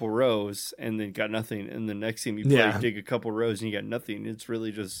a couple rows and then got nothing. And the next game you play, dig a couple rows and you got nothing. It's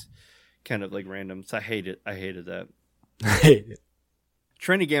really just kind of like random. So I hate it. I hated that. I hate it.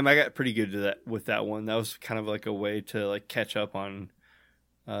 Trendy game, I got pretty good to that with that one. That was kind of like a way to like catch up on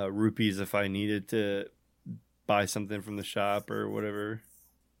rupees if I needed to buy something from the shop or whatever.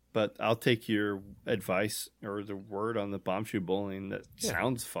 But I'll take your advice or the word on the Bomb Shoe Bowling. That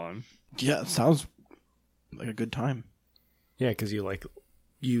sounds fun. Yeah, it sounds like a good time. Yeah, because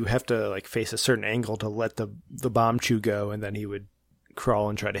you have to like face a certain angle to let the bomb chew go, and then he would crawl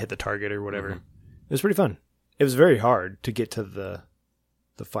and try to hit the target or whatever. It was pretty fun. It was very hard to get to the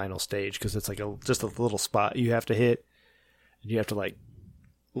final stage because it's like just a little spot you have to hit. You have to like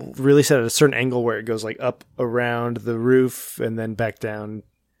really set at a certain angle where it goes like up around the roof and then back down.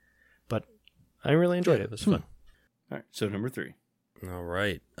 But I really enjoyed it. It was fun. All right, so number 3. All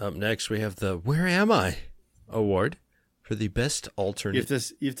right. Up next, we have the Where Am I award for the best alternate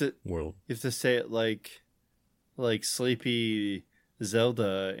world. You have to say it like Sleepy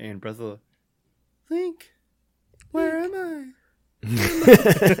Zelda and Breath of Link. Where am I?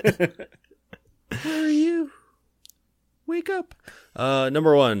 Where are you? Wake up.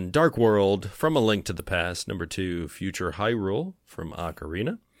 Number 1, Dark World from A Link to the Past. Number 2, Future Hyrule from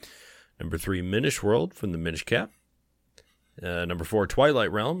Ocarina. Number 3, Minish World from the Minish Cap. Number 4,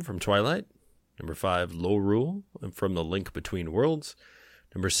 Twilight Realm from Twilight. Number 5, Lorule from The Link Between Worlds.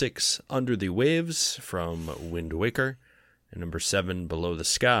 Number 6, Under the Waves from Wind Waker. And number 7, Below the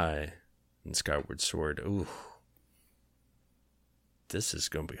Sky in Skyward Sword. Ooh. This is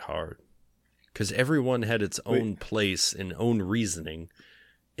going to be hard. Because everyone had its own place and own reasoning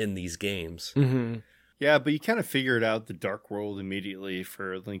in these games. Mm-hmm. Yeah, but you kind of figured out the Dark World immediately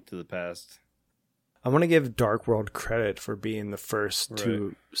for Link to the Past. I want to give Dark World credit for being the first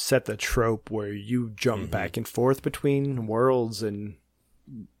to set the trope where you jump back and forth between worlds and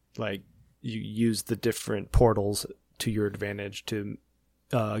like you use the different portals to your advantage to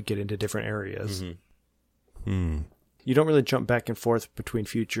get into different areas. You don't really jump back and forth between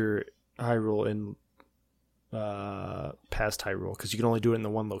Future Hyrule and past Hyrule because you can only do it in the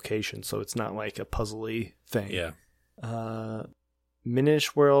one location, so it's not like a puzzly thing. Yeah.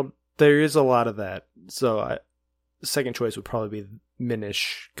 Minish World, there is a lot of that. So second choice would probably be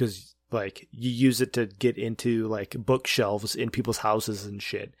Minish because like you use it to get into like bookshelves in people's houses and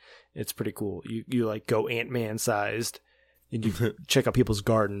shit. It's pretty cool. You like go Ant-Man sized and you check out people's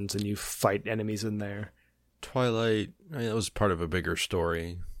gardens and you fight enemies in there. Twilight, that was part of a bigger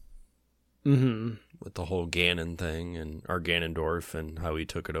story. Mm-hmm. With the whole Ganon thing and our Ganondorf and how he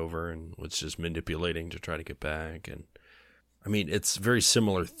took it over and was just manipulating to try to get back. And I mean, it's very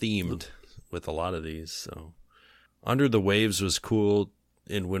similar themed with a lot of these. So Under the Waves was cool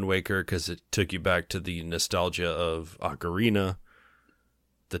in Wind Waker because it took you back to the nostalgia of Ocarina,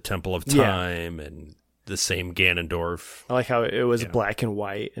 the Temple of Time, and the same Ganondorf. I like how it was black and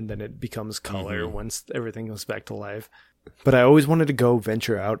white and then it becomes color once everything goes back to life. But I always wanted to go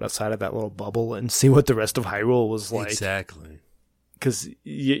venture outside of that little bubble and see what the rest of Hyrule was like. Exactly. Because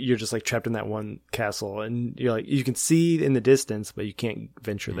you're just like trapped in that one castle and you're like, you can see in the distance, but you can't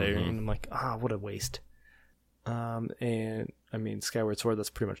venture there. And I'm like, what a waste. And I mean, Skyward Sword, that's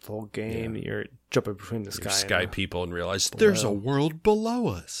pretty much the whole game. Yeah. You're jumping between the sky people and realize there's a world below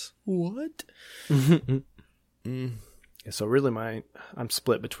us. What? So really I'm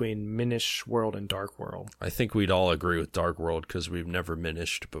split between Minish World and Dark World. I think we'd all agree with Dark World because we've never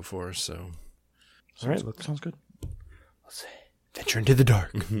minished before, so. All right, sounds good. Let's venture into the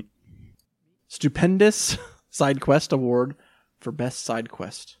dark. Stupendous Side Quest Award for Best Side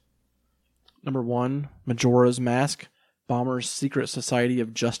Quest. Number 1, Majora's Mask, Bomber's Secret Society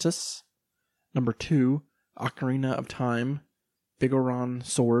of Justice. Number 2, Ocarina of Time, Bigoron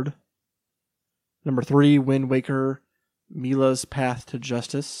Sword. Number 3, Wind Waker, Mila's Path to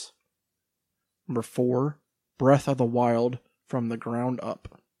Justice. Number 4, Breath of the Wild, From the Ground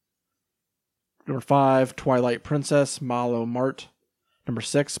Up. Number 5, Twilight Princess, Malo Mart. Number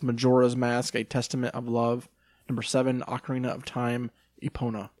 6, Majora's Mask, A Testament of Love. Number 7, Ocarina of Time,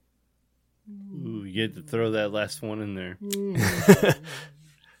 Epona. Ooh, you had to throw that last one in there.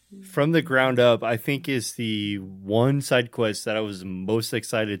 From the Ground Up, I think is the one side quest that I was most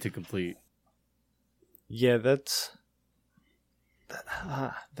excited to complete. Yeah, that's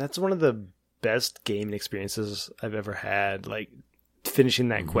one of the best gaming experiences I've ever had. Like finishing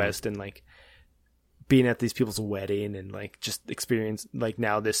that quest and like being at these people's wedding and like just experience like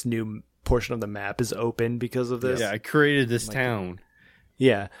now this new portion of the map is open because of this. Yeah, I created this town.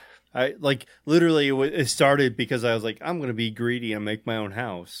 Yeah. I like literally it started because I was like, I'm going to be greedy and make my own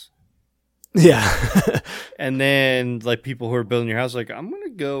house. Yeah. And then like people who are building your house, like, I'm going to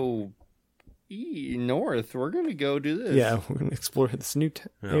go north. We're going to go do this. Yeah, we're going to explore this new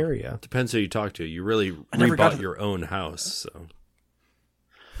area. Depends who you talk to. You really rebought your own house, so.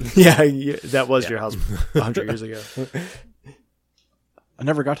 Yeah, that was your house 100 years ago. I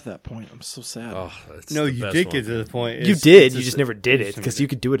never got to that point. I'm so sad. Oh, no, you did get to the point. You did. You just never did it because you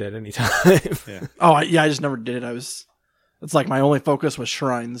could do it at any time. Yeah. I just never did it. It's like my only focus was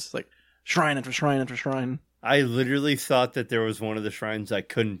shrines, like shrine after shrine after shrine. I literally thought that there was one of the shrines I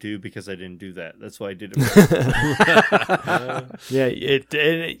couldn't do because I didn't do that. That's why I did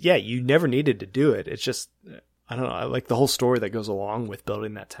it. Yeah, you never needed to do it. It's just, I don't know. I like the whole story that goes along with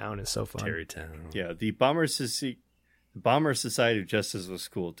building that town is so fun. Terrytown. Yeah, the Bomber Society of Justice was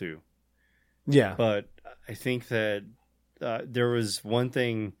cool too. Yeah. But I think that there was one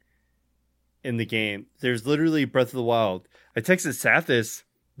thing in the game. There's literally Breath of the Wild. I texted Sathis.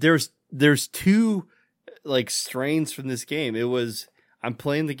 There's two like strains from this game. It was I'm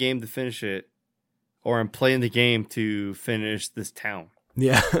playing the game to finish it, or I'm playing the game to finish this town.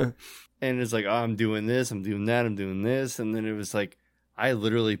 Yeah. And it's like, oh, I'm doing this, I'm doing that, I'm doing this, and then it was like, I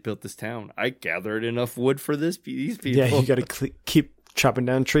literally built this town. I gathered enough wood for these people. Yeah, you got to keep chopping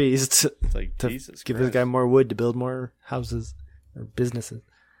down trees It's like Jesus give Christ. this guy more wood to build more houses or businesses.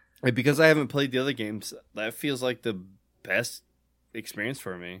 And because I haven't played the other games, that feels like the best experience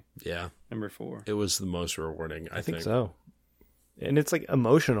for me. Yeah. Number 4. It was the most rewarding, I think. So. And it's like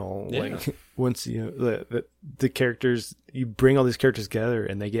emotional. Yeah. Like once the characters, you bring all these characters together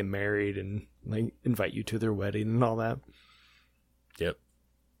and they get married and like invite you to their wedding and all that. Yep.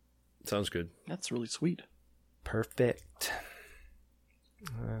 Sounds good. That's really sweet. Perfect.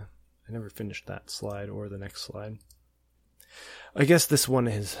 I never finished that slide or the next slide. I guess this one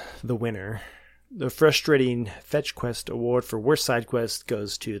is the winner. The frustrating fetch quest award for worst side quest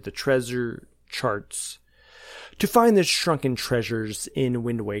goes to the treasure charts. To find the shrunken treasures in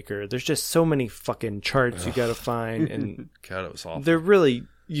Wind Waker, there's just so many fucking charts you gotta find, and God, it was awful. they're really,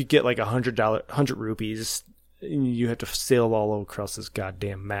 you get like $100 rupees, and you have to sail all across this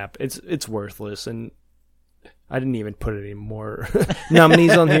goddamn map. It's worthless, and I didn't even put any more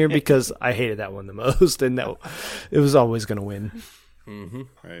nominees on here because I hated that one the most, and it was always gonna win. Mm-hmm.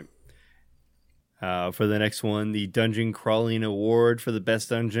 Right. For the next one, the Dungeon Crawling Award for the best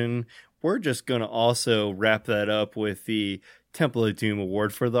dungeon. We're just going to also wrap that up with the Temple of Doom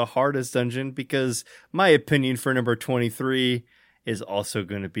Award for the hardest dungeon, because my opinion for number 23 is also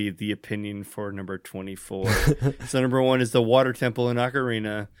going to be the opinion for number 24. So number 1 is the Water Temple in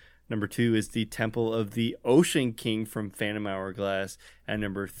Ocarina. Number 2 is the Temple of the Ocean King from Phantom Hourglass. And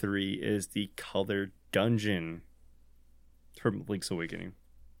number 3 is the Colored Dungeon from Link's Awakening.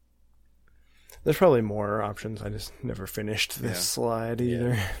 There's probably more options. I just never finished this slide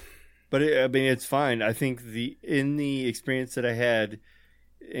either. Yeah. But it's fine. I think in the experience that I had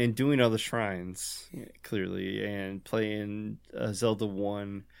in doing all the shrines, clearly, and playing Zelda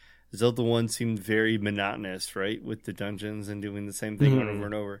 1, Zelda 1 seemed very monotonous, right? With the dungeons and doing the same thing over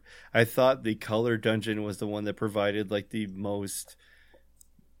and over. I thought the Color Dungeon was the one that provided like the most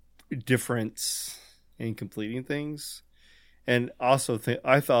difference in completing things. And also,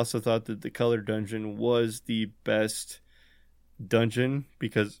 I also thought that the Color Dungeon was the best dungeon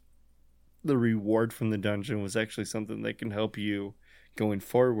because the reward from the dungeon was actually something that can help you going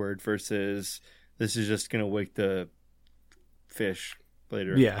forward versus this is just going to wake the fish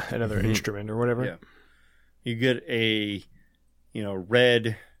later. Yeah, another instrument or whatever. Yeah. You get a,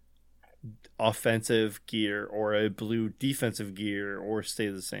 red offensive gear or a blue defensive gear or stay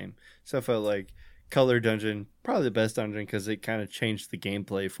the same. So I felt like Color Dungeon, probably the best dungeon because it kind of changed the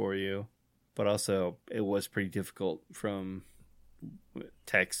gameplay for you. But also, it was pretty difficult from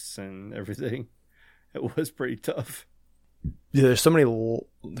texts and everything. It was pretty tough. Yeah, there's so many.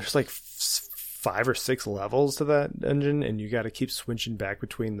 There's like 5 or 6 levels to that dungeon, and you got to keep switching back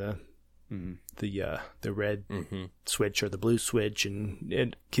between the red switch or the blue switch, and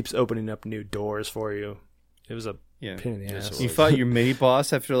it keeps opening up new doors for you. It was a pain in the ass. You fought your mini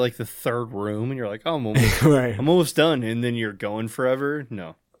boss after like the 3rd room, and you're like, "Oh, I'm almost, right. I'm almost done," and then you're going forever.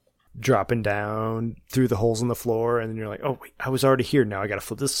 No. Dropping down through the holes in the floor, and then you're like, oh wait, I was already here. Now I gotta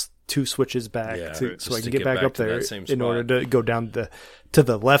flip this 2 switches back so I can get back up there in order to go down to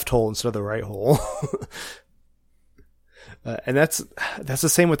the left hole instead of the right hole. And that's the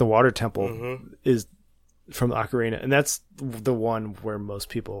same with the Water Temple is from the Ocarina, and that's the one where most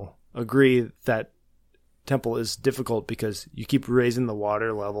people agree that temple is difficult because you keep raising the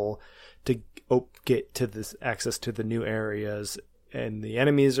water level to get to this access to the new areas. And the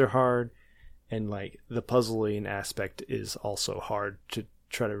enemies are hard, and like the puzzling aspect is also hard to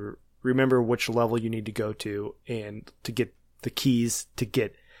try to remember which level you need to go to and to get the keys to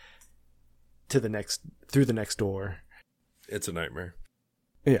get to through the next door. It's a nightmare.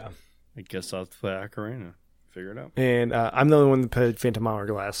 Yeah. I guess I'll have to play Ocarina. Figure it out. And I'm the only one that played Phantom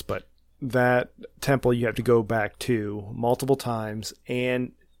Hourglass, but that temple you have to go back to multiple times,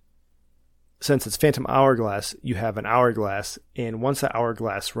 and since it's Phantom Hourglass, you have an hourglass, and once the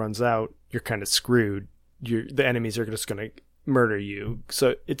hourglass runs out, you're kind of screwed. The enemies are just going to murder you.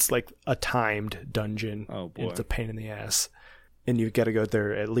 So it's like a timed dungeon. Oh, boy. And it's a pain in the ass. And you've got to go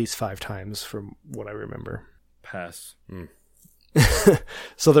there at least 5 times from what I remember. Pass.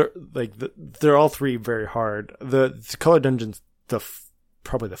 So they're all 3 very hard. The color dungeon's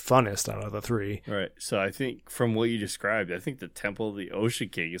probably the funnest out of the 3. Right. So I think from what you described, I think the Temple of the Ocean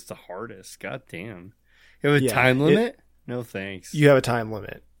King is the hardest. God damn. You have a time limit? No thanks. You have a time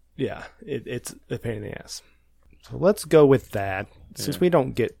limit. Yeah, it's a pain in the ass. So let's go with that, since we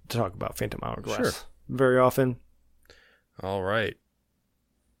don't get to talk about Phantom Hourglass very often. All right.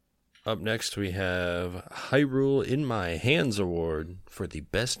 Up next, we have Hyrule in My Hands Award for the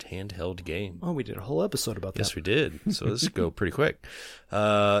best handheld game. Oh, we did a whole episode about that. Yes, we did. So let's go pretty quick.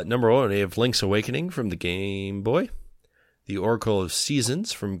 Number 1, we have Link's Awakening from the Game Boy. The Oracle of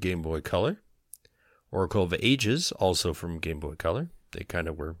Seasons from Game Boy Color. Oracle of Ages, also from Game Boy Color. They kind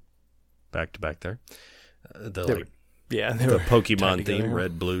of were back to back there. The Pokemon theme,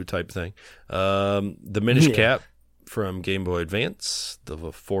 red, blue type thing. The Minish Cap from Game Boy Advance. The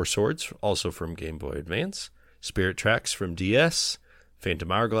 4 Swords, also from Game Boy Advance. Spirit Tracks from DS.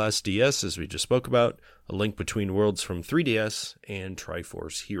 Phantom Hourglass DS, as we just spoke about. A Link Between Worlds from 3DS. And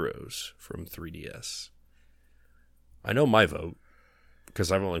Triforce Heroes from 3DS. I know my vote,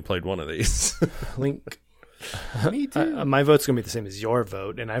 because I've only played one of these. Link. Me too. My vote's going to be the same as your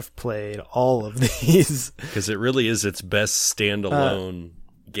vote, and I've played all of these. Because it really is its best standalone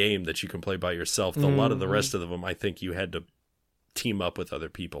game that you can play by yourself. A lot of the rest of them, I think you had to team up with other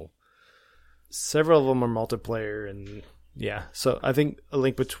people. Several of them are multiplayer, and so I think A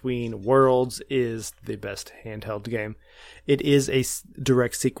Link Between Worlds is the best handheld game. It is a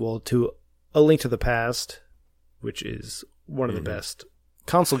direct sequel to A Link to the Past, which is one of the best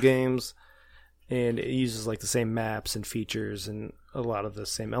console games, and it uses like the same maps and features and a lot of the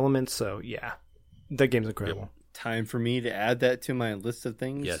same elements. So that game's incredible. Time for me to add that to my list of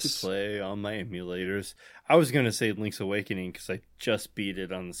things to play on my emulators. I was going to say Link's Awakening because I just beat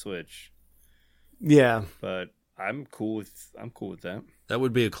it on the Switch. Yeah, but I'm cool with that. That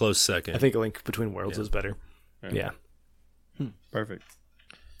would be a close second. I think A Link Between Worlds is better. Right. Yeah. Perfect.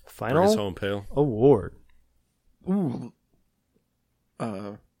 Final home, Pale. award. Ooh.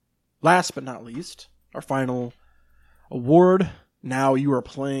 Last but not least, our final award. Now you are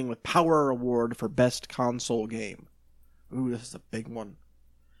playing with Power Award for Best Console Game. Ooh, this is a big one.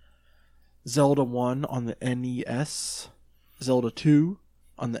 Zelda 1 on the NES. Zelda 2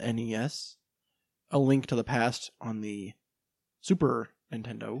 on the NES. A Link to the Past on the Super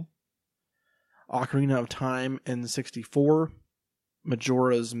Nintendo. Ocarina of Time N64.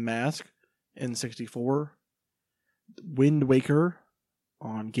 Majora's Mask N64. Wind Waker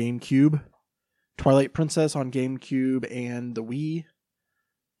on GameCube. Twilight Princess on GameCube and the Wii.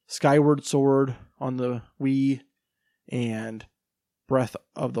 Skyward Sword on the Wii. And Breath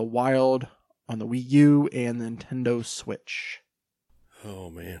of the Wild on the Wii U and the Nintendo Switch. Oh,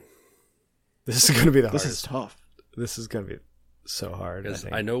 man. This is going to be the hardest. This is tough. This is going to be so hard.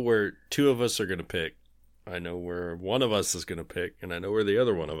 I know where 2 of us are going to pick. I know where one of us is going to pick. And I know where the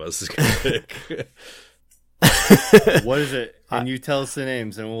other one of us is going to pick. What is it? And you tell us the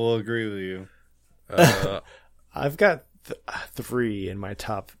names and we'll agree with you. I've got 3 in my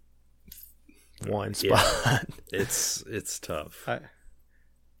top 1 spot. Yeah, it's tough.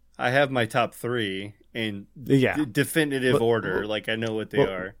 I have my top 3 in definitive order. Like I know what they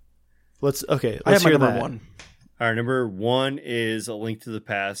are. Let's I have my number 1. All right, number 1 is A Link to the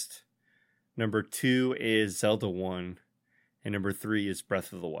Past. Number 2 is Zelda 1. And number 3 is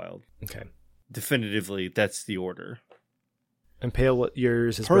Breath of the Wild. Okay. Definitively, that's the order. And Pale, what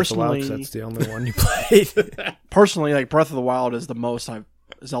yours is Breath of the Wild, 'cause that's the only one you played. Personally, like Breath of the Wild is the most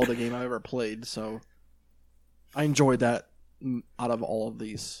Zelda game I've ever played, so I enjoyed that out of all of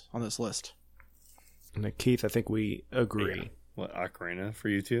these on this list. And Keith, I think we agree. Yeah. What, Ocarina for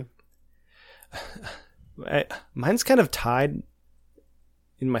you too? Mine's kind of tied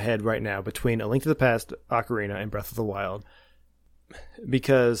in my head right now between A Link to the Past, Ocarina, and Breath of the Wild.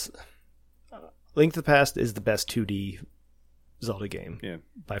 Because Link to the Past is the best 2D Zelda game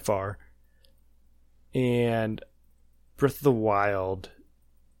by far. And Breath of the Wild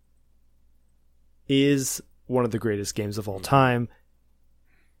is one of the greatest games of all time,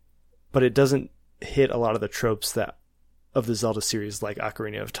 but it doesn't hit a lot of the tropes that of the Zelda series like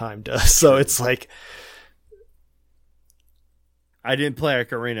Ocarina of Time does. So it's like, I didn't play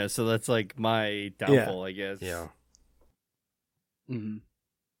Ocarina, so that's like my downfall, I guess. Yeah. Mm-hmm.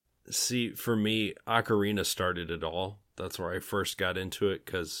 See, for me, Ocarina started it all. That's where I first got into it,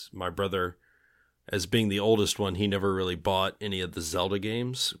 because my brother, as being the oldest one, he never really bought any of the Zelda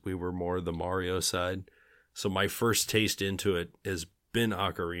games. We were more the Mario side. So my first taste into it has been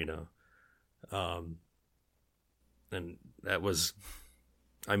Ocarina. And that was,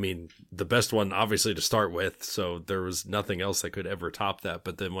 I mean, the best one obviously to start with. So there was nothing else that could ever top that.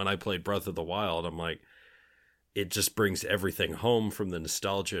 But then when I played Breath of the Wild, I'm like, it just brings everything home from the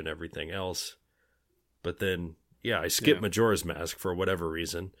nostalgia and everything else. But then, yeah, I skipped Majora's Mask for whatever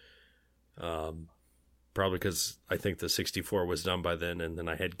reason. Probably because I think the 64 was done by then, and then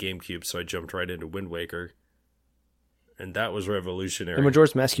I had GameCube, so I jumped right into Wind Waker. And that was revolutionary. In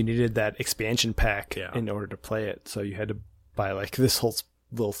Majora's Mask, you needed that expansion pack in order to play it, so you had to buy like this whole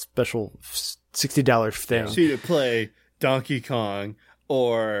little special $60 thing. So you to play Donkey Kong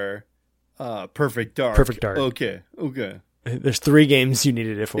or Perfect Dark. Perfect Dark. Okay. There's 3 games you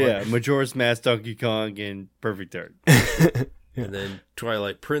needed it for. Yeah, Majora's Mask, Donkey Kong, and Perfect Dark. And then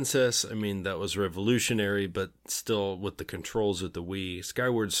Twilight Princess, I mean, that was revolutionary, but still with the controls with the Wii.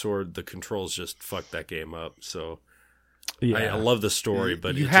 Skyward Sword, the controls just fucked that game up. So I love the story,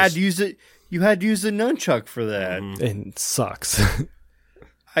 but you had to use it. You had to use the nunchuck for that. And it sucks.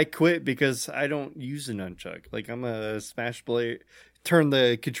 I quit because I don't use a nunchuck. Like, I'm a Smash player. Turn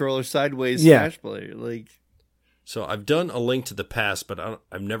the controller sideways Smash player. Like, so I've done A Link to the Past, but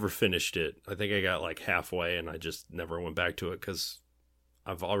I've never finished it. I think I got like halfway, and I just never went back to it because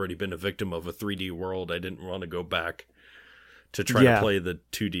I've already been a victim of a 3D world. I didn't want to go back to try to play the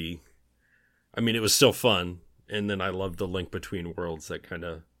 2D. I mean, it was still fun, and then I loved the Link Between Worlds that kind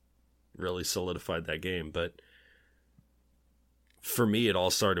of really solidified that game. But for me, it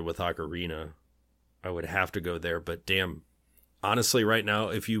all started with Ocarina. I would have to go there, but damn, honestly, right now,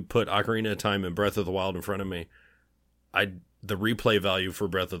 if you put Ocarina of Time and Breath of the Wild in front of me, the replay value for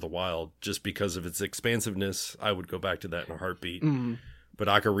Breath of the Wild, just because of its expansiveness, I would go back to that in a heartbeat. But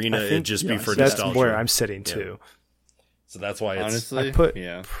Ocarina, it'd just be for nostalgia. That's where I'm sitting too. So that's why it's... Honestly, I put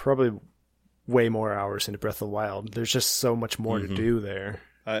probably way more hours into Breath of the Wild. There's just so much more to do there.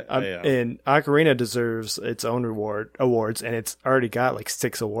 And Ocarina deserves its own awards, and it's already got like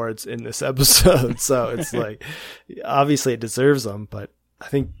 6 awards in this episode. So it's like, obviously it deserves them, but I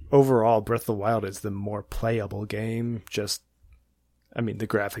think overall Breath of the Wild is the more playable game. Just, I mean, the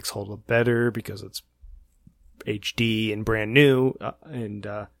graphics hold up better because it's HD and brand new, and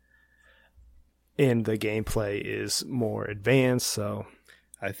the gameplay is more advanced. So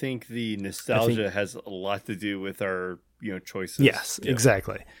I think the nostalgia has a lot to do with our choices. Yes,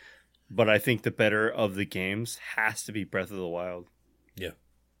 exactly. But I think the better of the games has to be Breath of the Wild.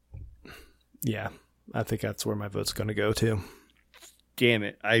 Yeah, I think that's where my vote's going to go to. Damn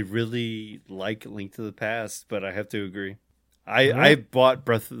it. I really like Link to the Past, but I have to agree. I bought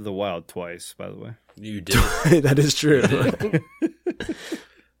Breath of the Wild twice, by the way. You did. That is true.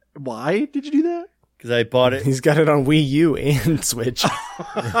 Why did you do that? Because I bought it. He's got it on Wii U and Switch.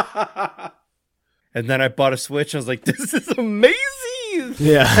 And then I bought a Switch, and I was like, this is amazing!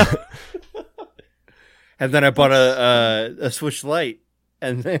 Yeah. And then I bought a Switch Lite,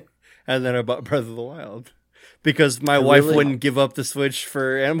 and then I bought Breath of the Wild. Because my wife wouldn't give up the Switch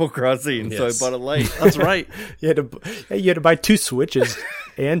for Animal Crossing, so I bought a Lite. That's right. You had to buy 2 Switches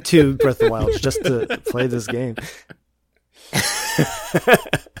and 2 Breath of the Wild just to play this game.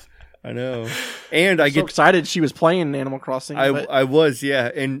 I know. And I get excited she was playing Animal Crossing. I was, yeah.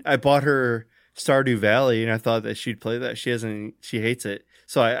 And I bought her Stardew Valley, and I thought that she'd play that. She hates it.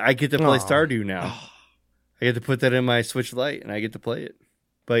 So I get to play Stardew now. I get to put that in my Switch Lite, and I get to play it.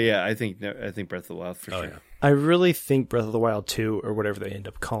 But yeah, I think Breath of the Wild for sure. Yeah. I really think Breath of the Wild 2, or whatever they end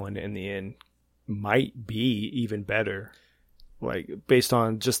up calling it in the end, might be even better. Like, based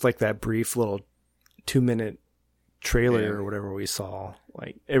on just like that brief little 2-minute trailer or whatever we saw.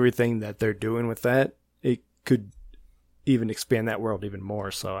 Like, everything that they're doing with that, it could even expand that world even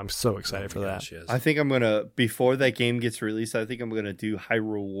more. So I'm so excited for that. Yes. I think I'm going to, before that game gets released, I think I'm going to do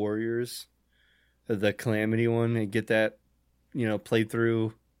Hyrule Warriors, the Calamity one, and get that, played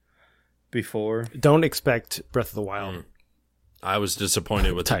through before. Don't expect Breath of the Wild. I was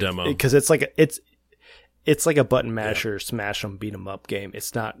disappointed with the demo because it's like a button masher, smash 'em, beat 'em up game.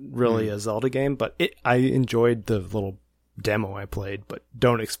 It's not really a Zelda game, but I enjoyed the little demo I played. But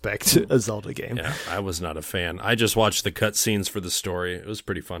don't expect a Zelda game. Yeah, I was not a fan. I just watched the cutscenes for the story. It was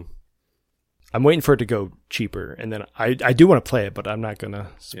pretty fun. I'm waiting for it to go cheaper, and then I do want to play it, but I'm not gonna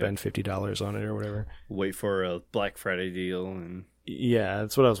spend $50 on it or whatever. Wait for a Black Friday deal and. Yeah,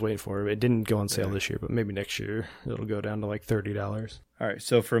 that's what I was waiting for. It didn't go on sale this year, but maybe next year it'll go down to like $30. All right,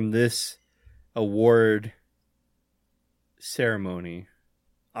 so from this award ceremony,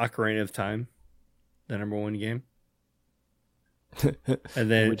 Ocarina of Time, the number 1 game, and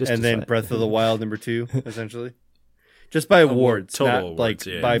then Breath of the Wild number 2, essentially. just by awards, total not awards, like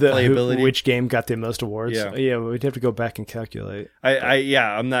yeah. by playability. Which game got the most awards? Yeah. We'd have to go back and calculate.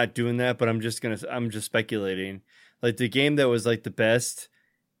 I'm not doing that, but I'm just speculating. Like the game that was like the best,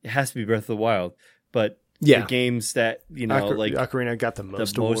 it has to be Breath of the Wild. But the games that like Ocarina got the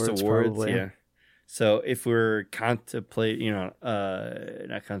most awards, probably. yeah. So if we're contemplating,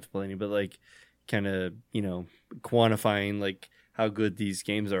 not contemplating, but like kind of quantifying like how good these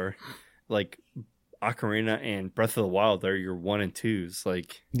games are, like Ocarina and Breath of the Wild are your 1 and 2s.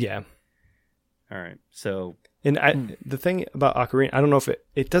 Like, yeah. All right, so. And the thing about Ocarina, I don't know if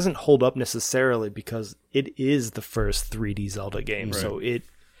it doesn't hold up necessarily because it is the first 3D Zelda game. Right. So it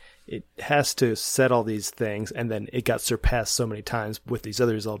has to set all these things, and then it got surpassed so many times with these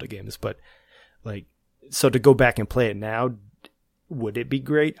other Zelda games. But like, so to go back and play it now, would it be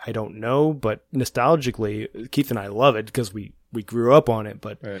great? I don't know. But nostalgically, Keith and I love it because we grew up on it.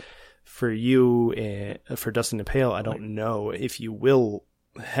 But for you and for Dustin and Pale, I don't know if you will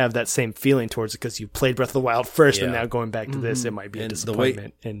have that same feeling towards it because you played Breath of the Wild first, and now going back to this, it might be a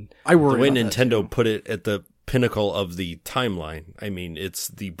disappointment. I worry the way Nintendo put it at the pinnacle of the timeline. I mean, it's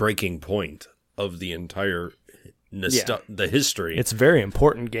the breaking point of the entire the history. It's a very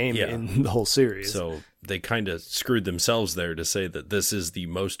important game in the whole series. So they kind of screwed themselves there to say that this is the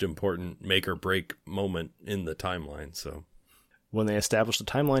most important make or break moment in the timeline. So when they established the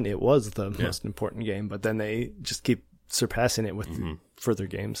timeline, it was the most important game, but then they just keep surpassing it with further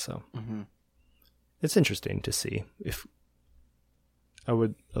games. So it's interesting to see. If I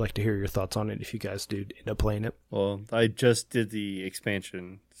would like to hear your thoughts on it if you guys do end up playing it. Well, I just did the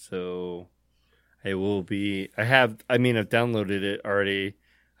expansion, so it will be. I've downloaded it already.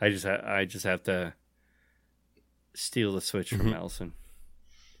 I just have to steal the Switch from Allison.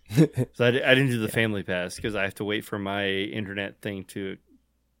 So I didn't do the Family Pass because I have to wait for my internet thing to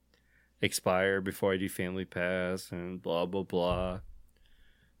expire before I do Family Pass and blah blah blah.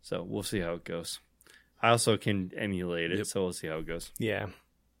 So we'll see how it goes. I also can emulate it, so we'll see how it goes. Yeah.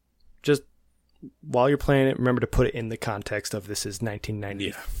 Just while you're playing it, remember to put it in the context of this is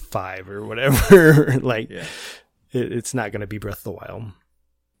 1995 or whatever. It's not going to be Breath of the Wild.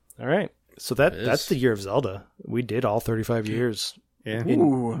 All right. So that's the year of Zelda. We did all 35 years. Yeah.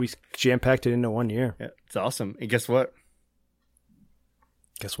 We jam-packed it into 1 year. Yeah, it's awesome. And guess what?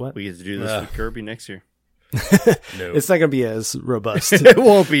 We get to do this with Kirby next year. No. It's not going to be as robust. It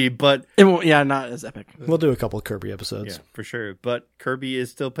won't be, but... It won't, not as epic. We'll do a couple of Kirby episodes. Yeah, for sure. But Kirby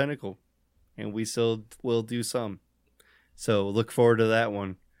is still pinnacle, and we still will do some. So look forward to that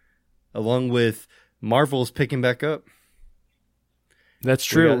one. Along with Marvel's picking back up. That's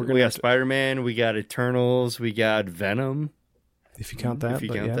true. We got Spider-Man, we got Eternals, we got Venom. If you count that. If you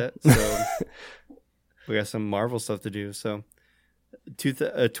count that. So we got some Marvel stuff to do. So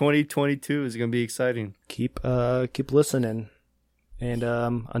 2022 is going to be exciting. Keep listening. And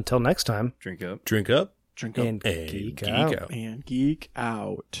until next time. Drink up. Drink up. Drink up. And geek out. And geek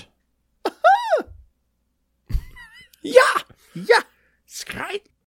out. Yeah. Sky.